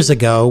years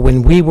ago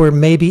when we were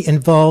maybe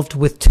involved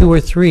with 2 or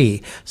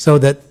 3, so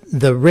that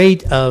the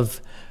rate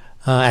of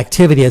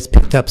activity has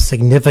picked up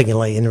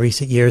significantly in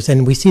recent years,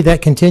 and we see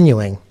that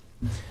continuing.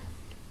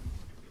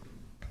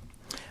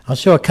 I'll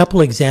show a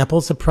couple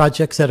examples of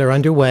projects that are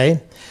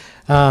underway.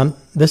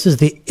 This is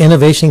the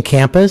Innovation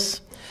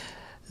Campus,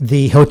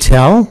 the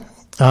hotel.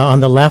 On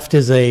the left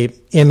is a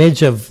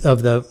image of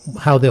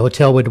how the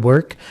hotel would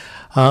look.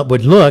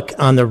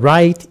 On the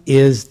right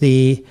is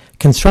the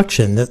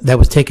construction that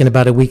was taken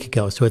about a week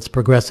ago, so it's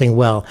progressing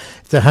well.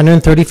 It's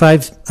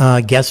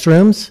 135 guest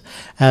rooms,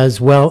 as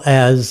well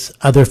as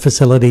other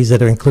facilities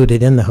that are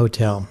included in the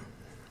hotel.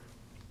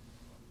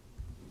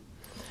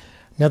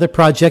 Another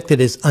project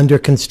that is under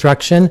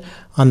construction,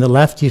 on the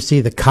left you see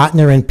the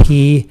Cotner and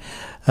P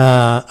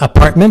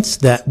apartments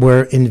that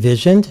were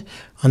envisioned.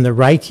 On the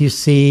right you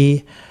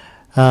see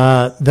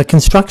the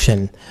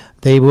construction.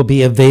 They will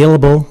be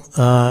available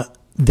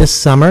this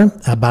summer,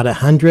 about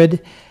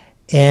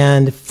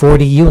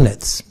 140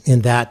 units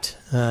in that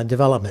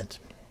development.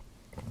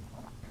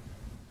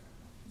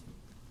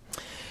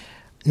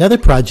 Another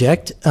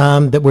project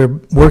that we're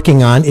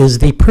working on is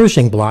the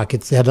Pershing Block.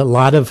 It's had a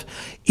lot of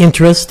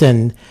interest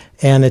and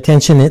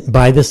attention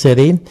by the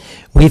city.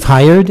 We've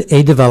hired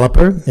a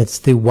developer. It's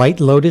the White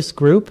Lotus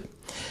Group.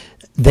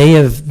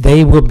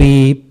 They will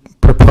be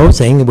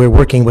proposing, we're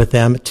working with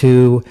them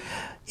to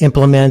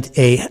implement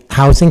a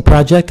housing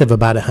project of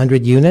about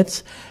 100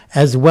 units,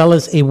 as well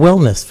as a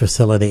wellness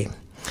facility.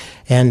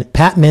 And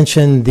Pat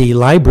mentioned the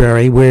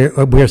library.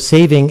 We're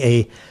saving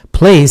a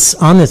place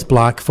on this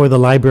block for the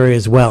library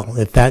as well,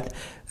 if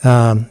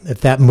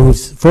that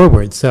moves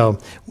forward. So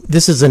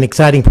this is an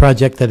exciting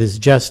project that is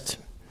just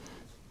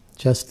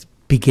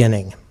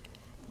beginning.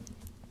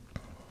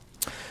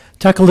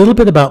 Talk a little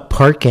bit about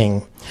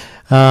parking.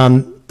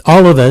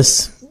 All of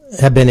us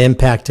have been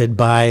impacted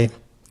by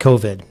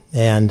COVID,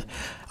 and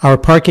our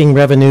parking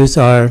revenues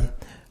are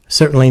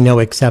certainly no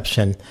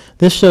exception.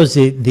 This shows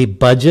the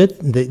budget.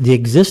 The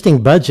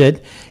existing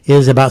budget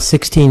is about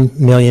 $16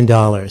 million.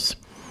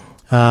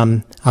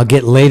 I'll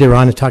get later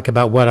on to talk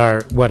about what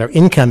our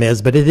income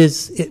is, but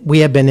we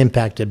have been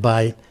impacted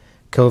by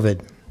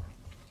COVID.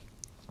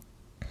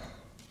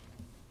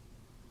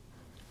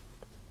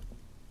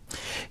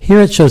 Here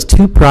it shows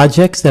two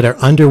projects that are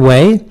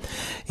underway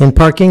in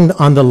parking.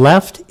 On the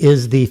left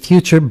is the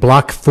future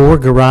Block 4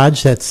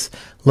 garage that's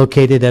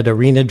located at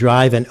Arena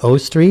Drive and O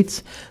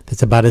Streets.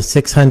 That's about a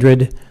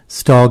 600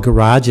 stall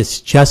garage.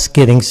 It's just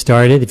getting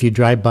started. If you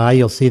drive by,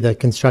 you'll see the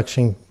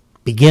construction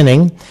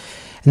beginning.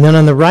 And then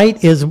on the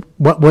right is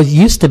what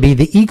used to be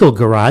the Eagle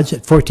Garage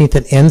at 14th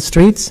and N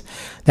Streets.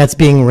 That's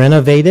being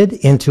renovated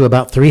into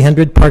about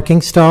 300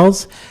 parking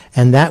stalls,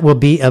 and that will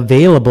be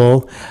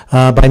available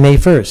by May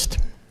 1st.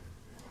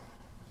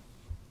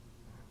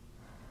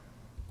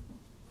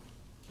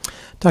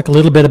 Talk a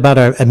little bit about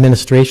our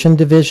administration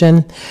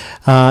division.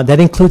 That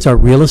includes our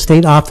real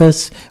estate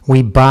office.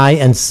 We buy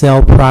and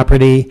sell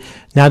property,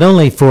 not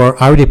only for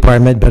our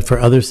department, but for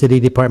other city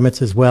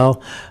departments as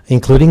well,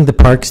 including the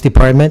Parks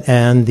Department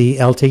and the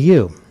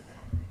LTU.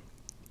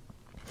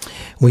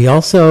 We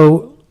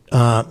also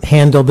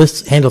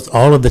handles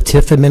all of the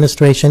TIF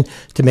administration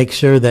to make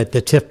sure that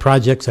the TIF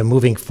projects are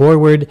moving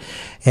forward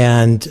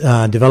and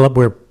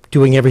we're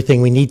doing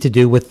everything we need to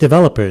do with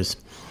developers.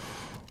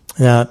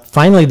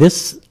 Finally,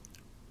 this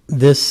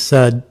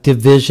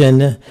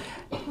division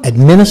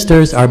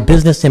administers our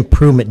business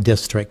improvement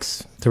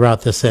districts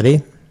throughout the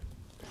city.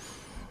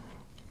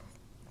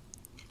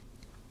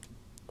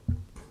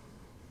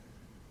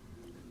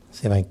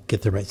 See if I can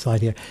get the right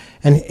slide here.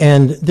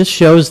 And this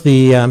shows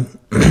the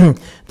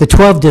the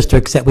 12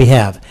 districts that we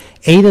have.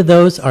 8 of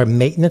those are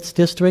maintenance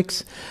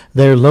districts.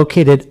 They're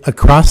located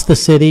across the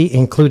city,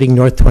 including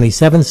North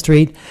 27th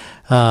Street,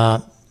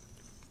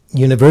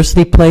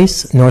 University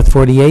Place, North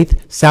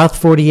 48th, South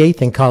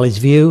 48th and College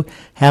View,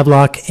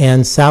 Havelock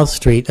and South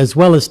Street, as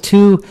well as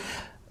 2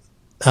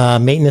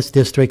 maintenance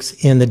districts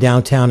in the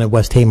downtown and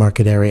West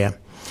Haymarket area.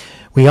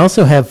 We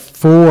also have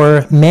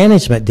 4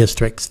 management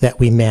districts that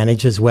we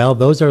manage as well.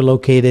 Those are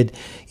located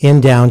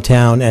in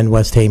downtown and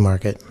West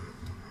Haymarket.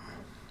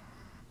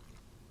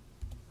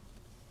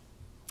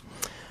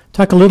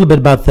 Talk a little bit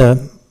about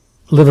the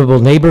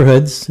Livable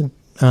Neighborhoods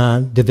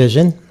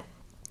division.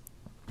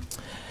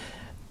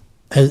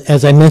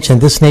 As I mentioned,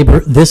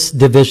 this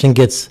division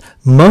gets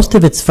most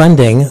of its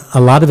funding,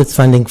 a lot of its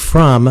funding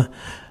from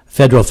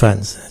federal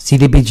funds,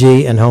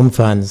 CDBG and home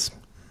funds.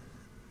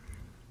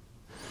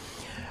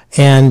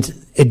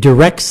 And it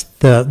directs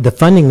the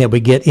funding that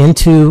we get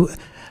into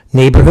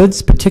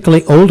neighborhoods,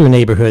 particularly older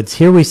neighborhoods.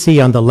 Here we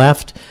see on the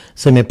left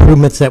some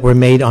improvements that were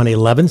made on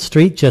 11th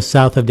Street, just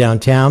south of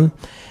downtown.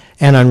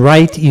 And on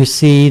right, you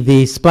see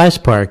the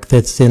splash park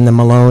that's in the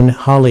Malone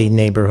Holly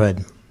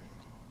neighborhood.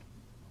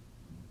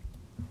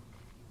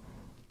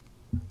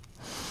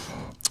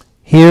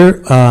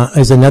 Here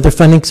is another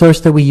funding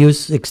source that we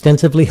use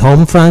extensively,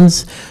 home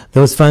funds.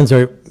 Those funds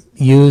are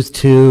used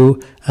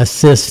to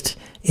assist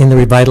in the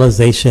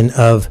revitalization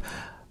of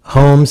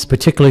homes,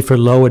 particularly for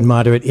low and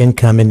moderate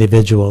income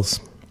individuals.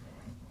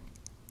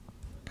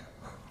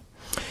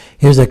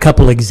 Here's a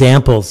couple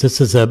examples. This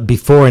is a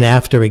before and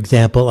after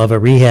example of a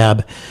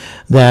rehab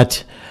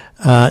that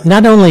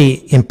not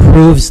only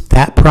improves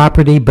that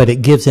property, but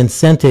it gives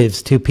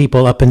incentives to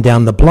people up and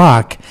down the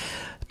block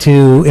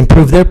to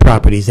improve their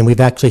properties, and we've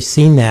actually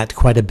seen that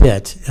quite a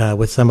bit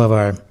with some of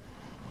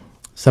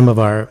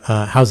our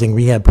housing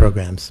rehab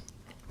programs.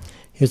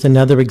 Here's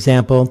another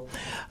example.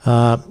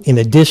 In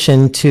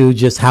addition to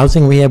just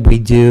housing rehab, we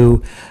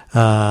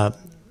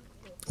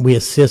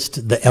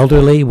assist the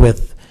elderly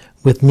with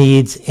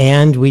needs,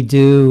 and we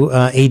do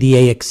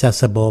ADA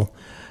accessible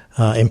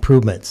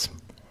improvements.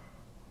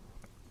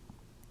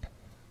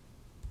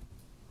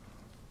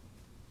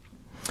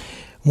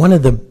 One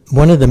of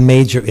the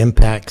major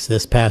impacts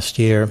this past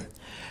year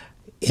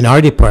in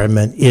our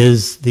department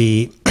is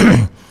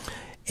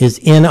is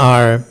in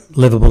our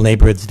Livable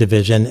Neighborhoods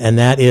division, and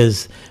that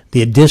is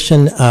the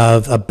addition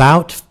of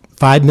about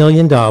 $5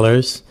 million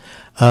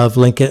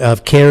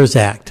of CARES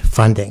Act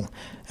funding,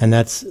 and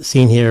that's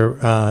seen here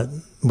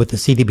with the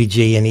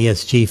CDBG and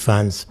ESG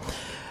funds.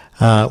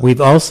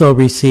 We've also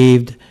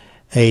received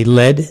a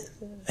lead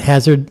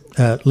hazard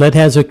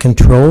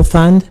control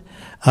fund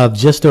of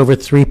just over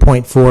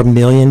 $3.4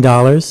 million.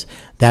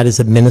 That is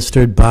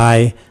administered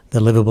by the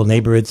Livable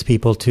Neighborhoods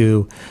people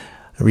to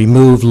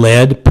remove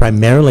lead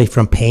primarily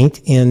from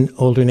paint in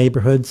older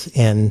neighborhoods.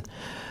 And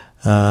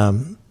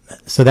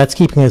so that's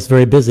keeping us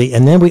very busy.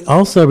 And then we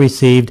also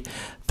received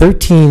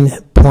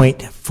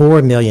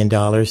 $13.4 million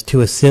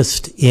to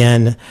assist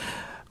in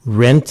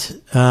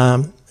rent,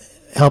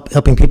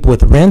 helping people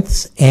with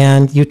rents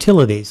and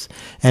utilities.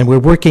 And we're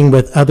working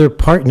with other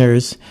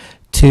partners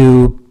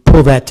to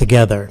pull that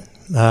together.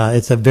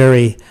 It's a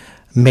very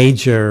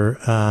major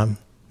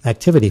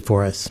activity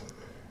for us.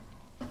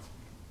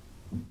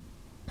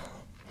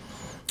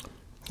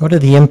 What are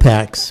the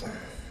impacts?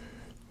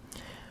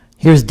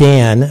 Here's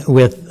Dan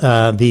with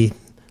the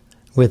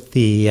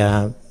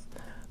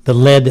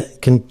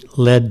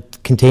lead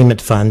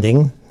containment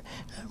funding.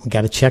 We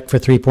got a check for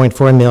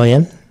 $3.4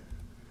 million.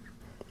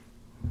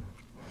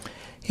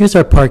 Here's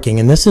our parking,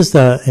 and this is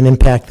an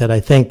impact that I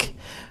think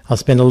I'll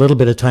spend a little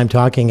bit of time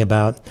talking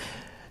about.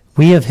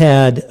 We have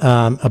had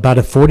about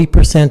a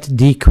 40%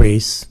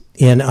 decrease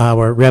in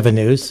our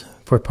revenues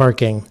for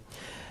parking.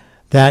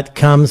 That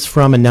comes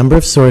from a number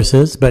of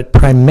sources, but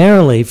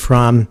primarily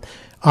from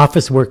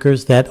office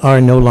workers that are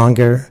no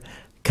longer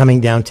coming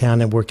downtown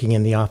and working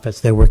in the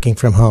office. They're working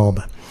from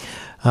home.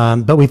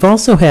 But we've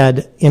also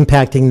had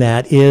impacting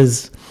that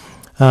is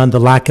the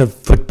lack of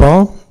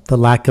football, the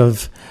lack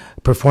of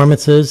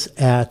performances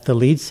at the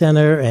Lead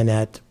Center and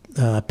at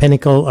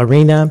Pinnacle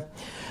Arena.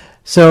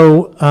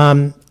 So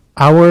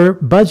our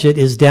budget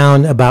is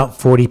down about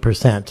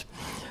 40%.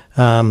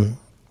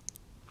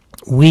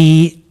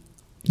 We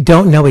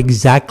don't know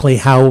exactly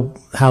how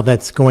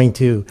that's going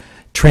to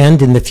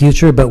trend in the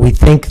future, but we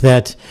think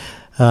that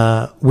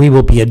we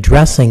will be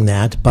addressing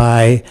that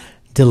by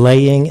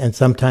delaying and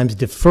sometimes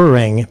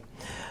deferring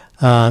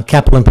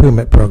capital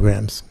improvement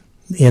programs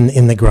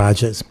in the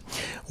garages.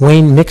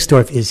 Wayne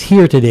Nixdorf is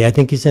here today. I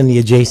think he's in the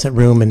adjacent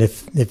room, and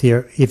if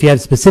you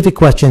have specific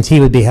questions, he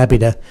would be happy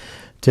to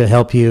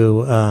help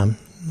you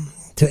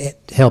to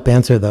help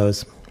answer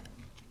those.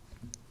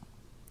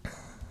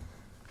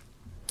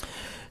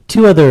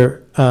 Two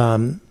other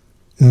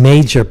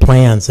major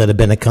plans that have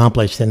been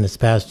accomplished in this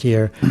past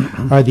year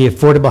are the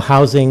Affordable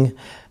Housing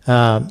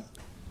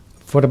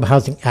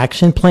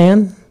Action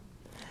Plan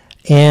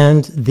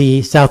and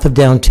the South of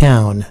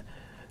Downtown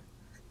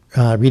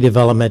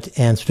Redevelopment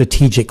and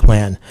Strategic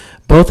Plan.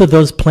 Both of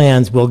those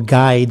plans will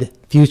guide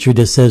future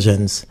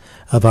decisions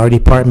of our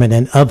department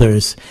and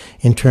others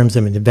in terms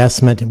of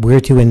investment, where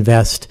to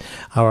invest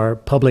our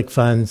public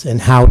funds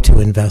and how to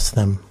invest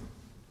them.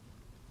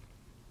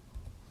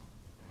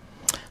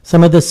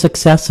 Some of the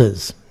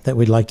successes that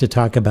we'd like to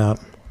talk about.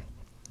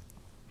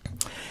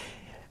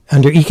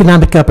 Under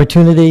economic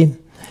opportunity,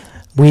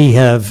 we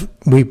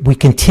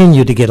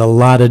continue to get a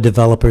lot of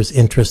developers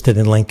interested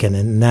in Lincoln,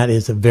 and that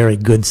is a very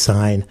good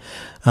sign,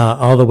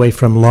 all the way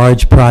from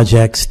large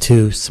projects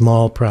to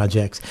small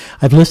projects.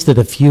 I've listed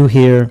a few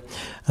here.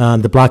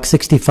 The Block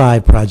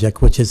 65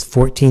 project, which is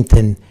 14th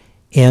and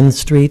N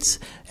Streets.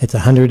 It's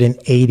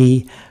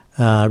 180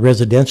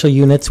 residential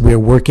units. We're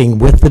working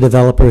with the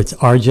developer. It's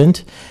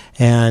Argent,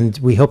 and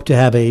we hope to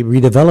have a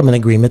redevelopment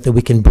agreement that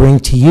we can bring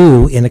to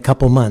you in a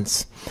couple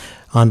months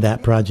on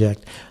that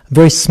project. A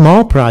very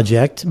small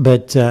project,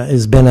 but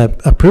has been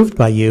approved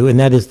by you, and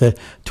that is the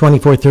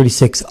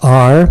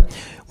 2436R,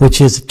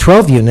 which is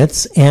 12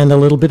 units and a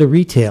little bit of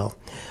retail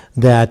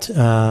that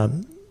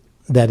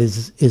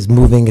is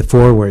moving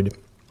forward.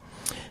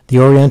 The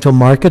Oriental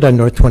Market on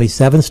North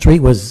 27th Street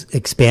was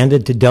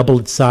expanded to double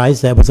its size.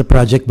 That was a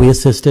project we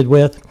assisted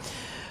with.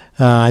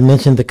 I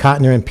mentioned the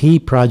Cotner and P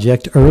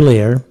project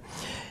earlier,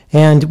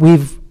 and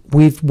we've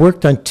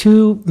worked on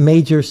two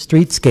major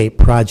streetscape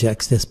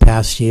projects this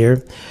past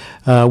year.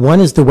 One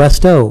is the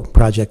West O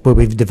project, where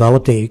we've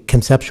developed a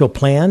conceptual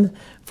plan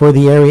for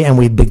the area and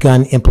we've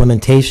begun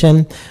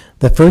implementation.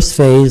 The first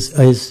phase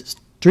is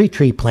street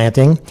tree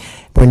planting.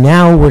 We're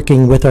now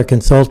working with our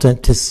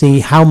consultant to see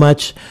how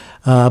much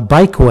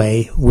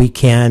bikeway we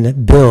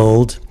can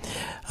build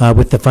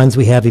with the funds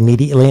we have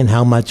immediately and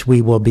how much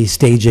we will be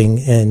staging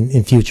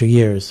in future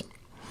years.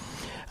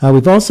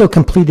 We've also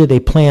completed a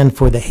plan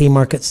for the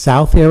Haymarket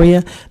South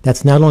area.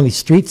 That's not only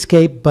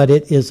streetscape, but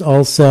it is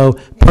also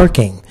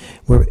parking,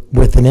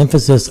 with an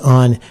emphasis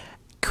on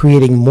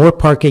creating more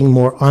parking,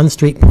 more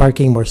on-street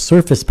parking, more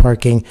surface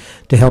parking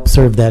to help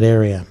serve that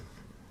area.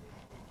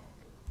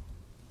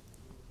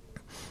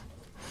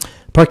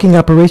 Parking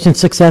operation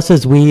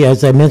successes,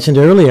 as I mentioned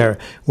earlier,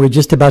 we're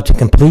just about to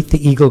complete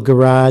the Eagle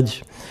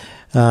Garage.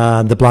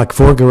 The Block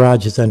 4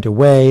 garage is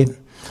underway.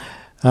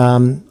 We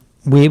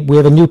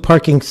have a new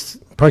parking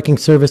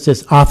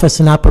services office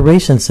and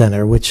operations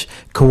center, which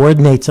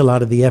coordinates a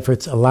lot of the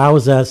efforts,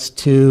 allows us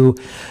to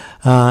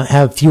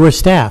have fewer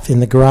staff in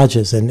the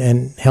garages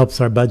and helps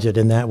our budget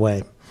in that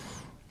way.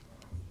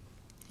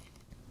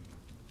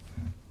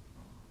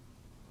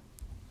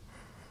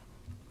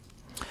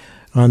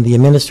 On the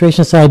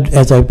administration side,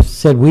 as I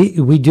said,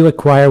 we've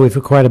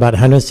acquired about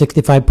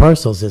 165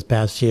 parcels this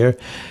past year.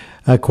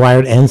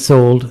 acquired and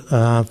sold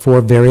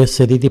for various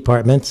city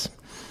departments.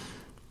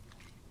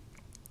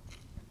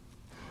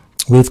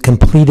 We've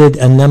completed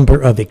a number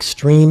of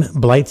extreme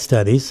blight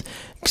studies.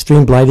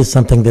 Extreme blight is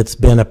something that's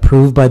been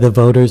approved by the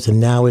voters and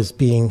now is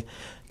being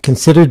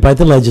considered by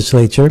the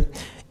legislature.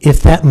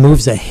 If that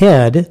moves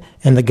ahead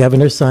and the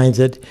governor signs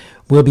it,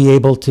 we'll be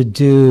able to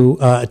do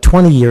a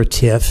 20-year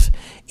TIF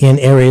in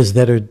areas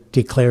that are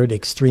declared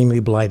extremely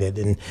blighted.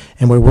 And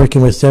we're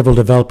working with several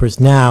developers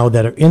now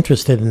that are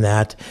interested in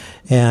that,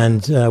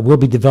 and we'll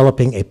be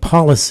developing a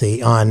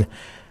policy on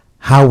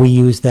how we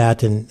use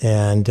that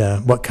and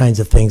what kinds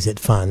of things it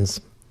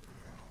funds.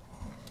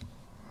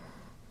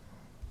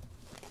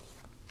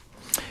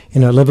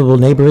 In our Livable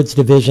Neighborhoods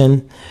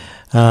division,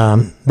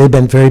 they've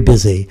been very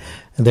busy.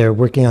 They're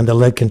working on the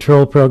lead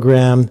control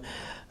program,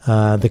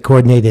 the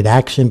coordinated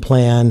action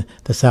plan,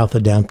 the South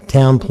of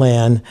Downtown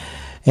plan,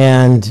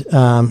 and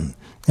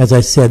as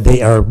I said,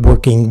 they are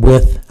working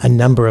with a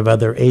number of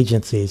other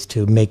agencies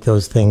to make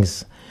those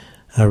things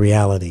a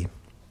reality.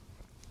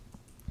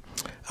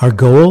 Our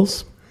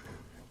goals: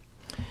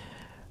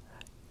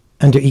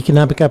 under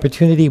economic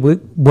opportunity, we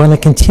want to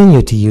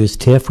continue to use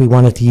TIF. We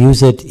wanted to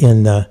use it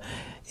in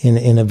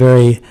a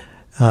very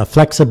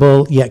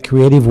flexible yet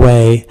creative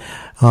way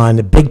on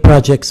big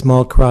projects,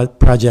 small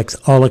projects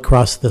all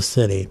across the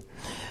city.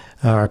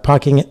 Our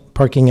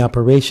parking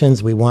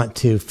operations, we want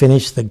to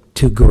finish the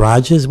 2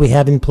 garages we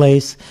have in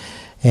place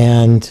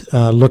and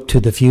look to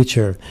the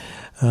future.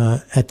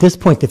 At this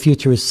point, the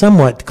future is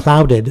somewhat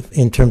clouded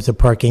in terms of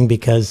parking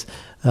because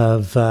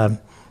of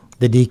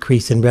the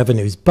decrease in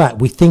revenues, but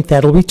we think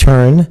that'll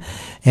return,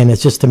 and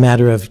it's just a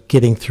matter of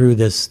getting through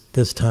this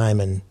time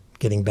and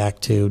getting back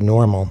to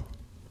normal.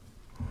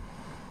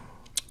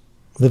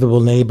 Livable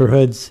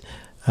neighborhoods,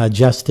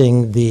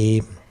 adjusting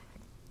the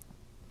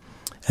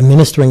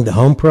administering the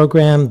home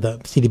program, the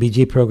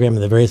CDBG program,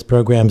 and the various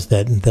programs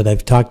that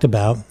I've talked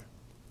about.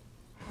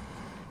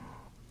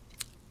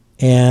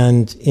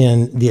 And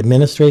in the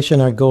administration,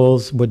 our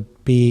goals would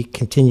be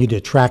continue to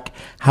track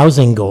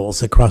housing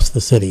goals across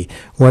the city.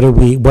 What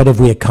have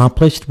we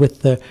accomplished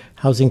with the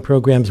housing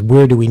programs?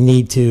 Where do we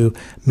need to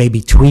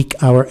maybe tweak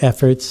our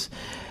efforts?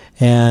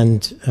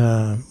 And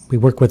we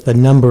work with a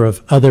number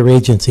of other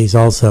agencies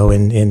also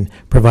in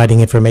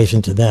providing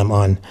information to them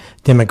on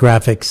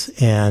demographics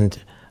and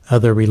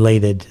other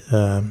related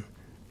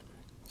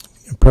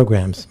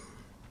programs.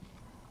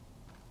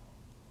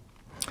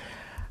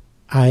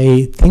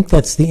 I think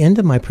that's the end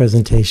of my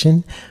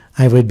presentation.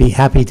 I would be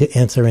happy to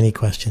answer any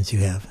questions you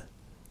have.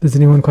 Does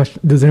anyone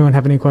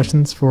have any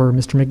questions for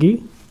Mr.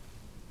 McGee?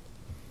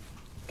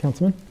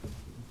 Councilman?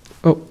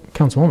 Oh,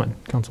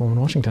 Councilwoman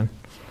Washington.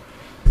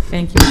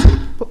 Thank you.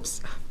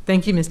 Oops.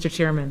 Thank you, Mr.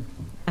 Chairman.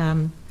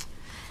 Mr.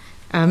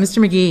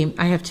 McGee,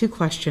 I have 2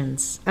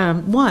 questions.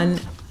 One,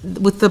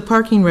 with the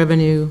parking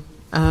revenue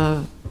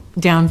down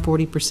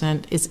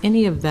 40%, is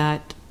any of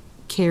that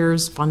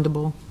CARES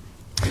fundable?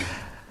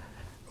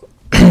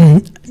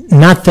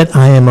 Not that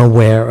I am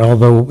aware,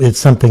 although it's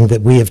something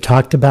that we have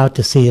talked about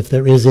to see if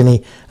there is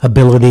any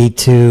ability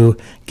to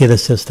get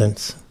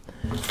assistance.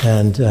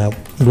 And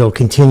we'll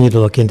continue to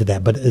look into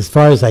that. But as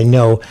far as I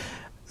know,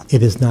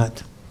 it is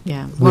not.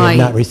 Yeah. We have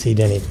not received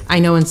any. I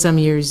know in some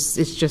years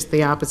it's just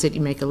the opposite.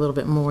 You make a little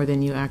bit more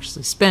than you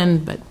actually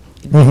spend, but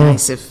it'd be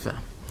nice if, all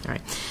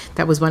right.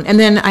 That was one. And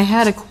then I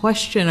had a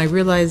question. I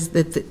realized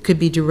that could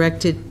be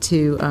directed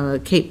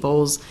to Kate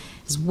Bowles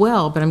as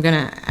well, but I'm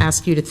going to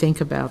ask you to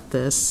think about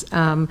this.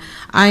 I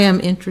am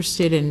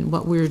interested in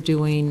what we're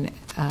doing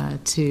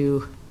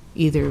to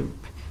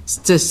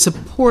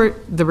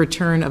support the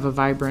return of a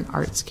vibrant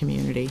arts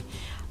community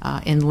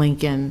in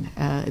Lincoln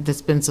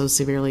that's been so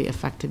severely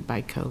affected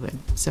by COVID.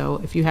 So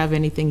if you have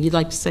anything you'd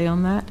like to say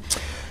on that?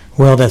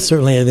 Well, that's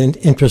certainly an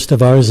interest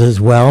of ours as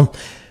well.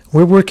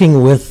 We're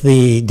working with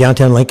the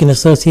Downtown Lincoln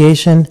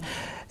Association,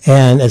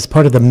 and as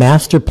part of the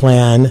master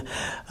plan,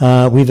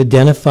 we've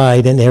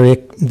identified an area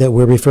that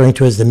we're referring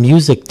to as the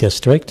Music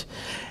District,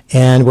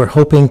 and we're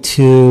hoping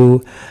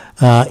to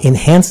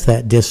enhance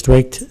that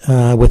district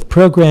with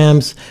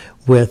programs,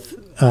 with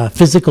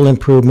physical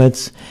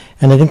improvements,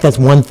 and I think that's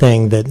one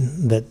thing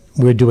that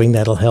we're doing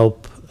that'll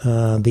help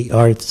the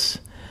arts,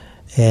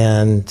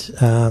 and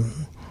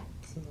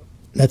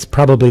that's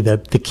probably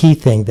the key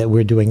thing that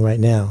we're doing right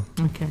now.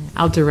 Okay,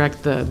 I'll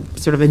direct the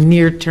sort of a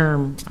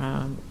near-term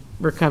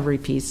recovery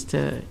piece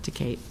to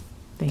Kate.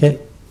 Thank you.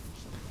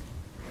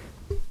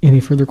 Any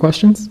further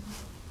questions?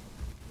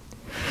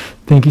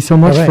 Thank you so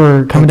much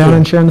for coming down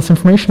and sharing this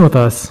information with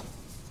us.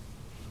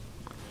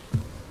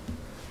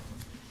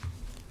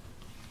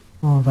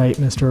 I'll invite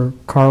Mr.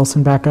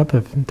 Carlson back up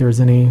if there's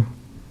any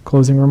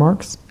closing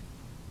remarks.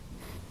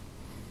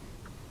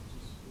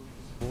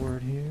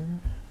 Board here.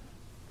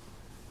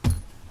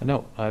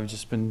 No, I've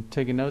just been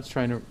taking notes,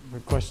 trying to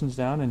write questions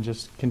down, and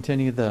just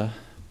continue the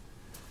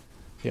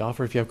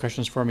offer. If you have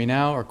questions for me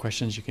now or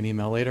questions, you can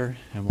email later,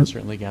 and we'll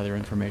certainly gather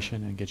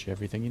information and get you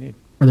everything you need.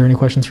 Are there any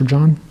questions for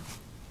John?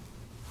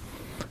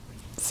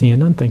 Seeing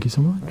none, thank you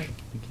so much. All right,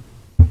 thank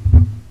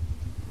you.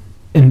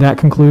 And that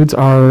concludes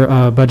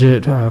our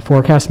budget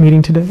forecast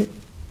meeting today.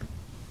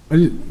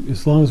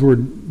 As long as we're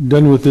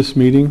done with this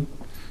meeting,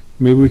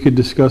 maybe we could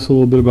discuss a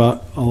little bit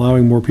about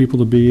allowing more people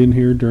to be in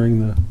here during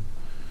the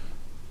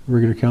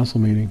regular council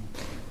meeting.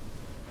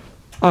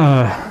 Shift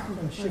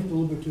a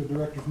little bit to a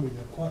director's meeting.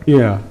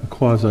 Yeah, a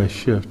quasi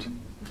shift.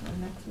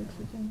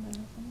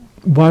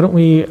 Why don't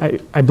we,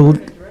 I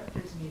believe,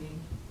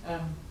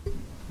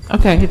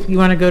 Okay, if you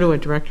want to go to a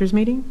director's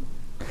meeting?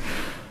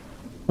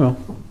 Well,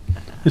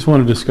 just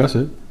want to discuss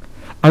it.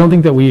 I don't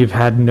think that we've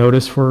had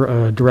notice for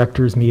a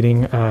director's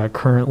meeting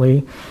currently.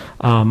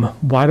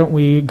 Why don't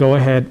we go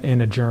ahead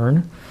and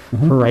adjourn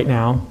for right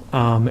now,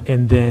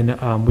 and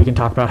then we can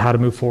talk about how to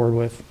move forward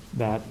with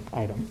that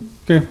item.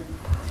 Okay.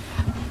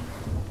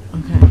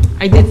 Okay.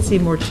 I did see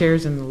more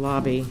chairs in the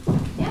lobby,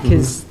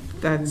 because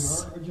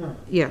that's,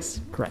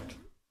 yes. Correct.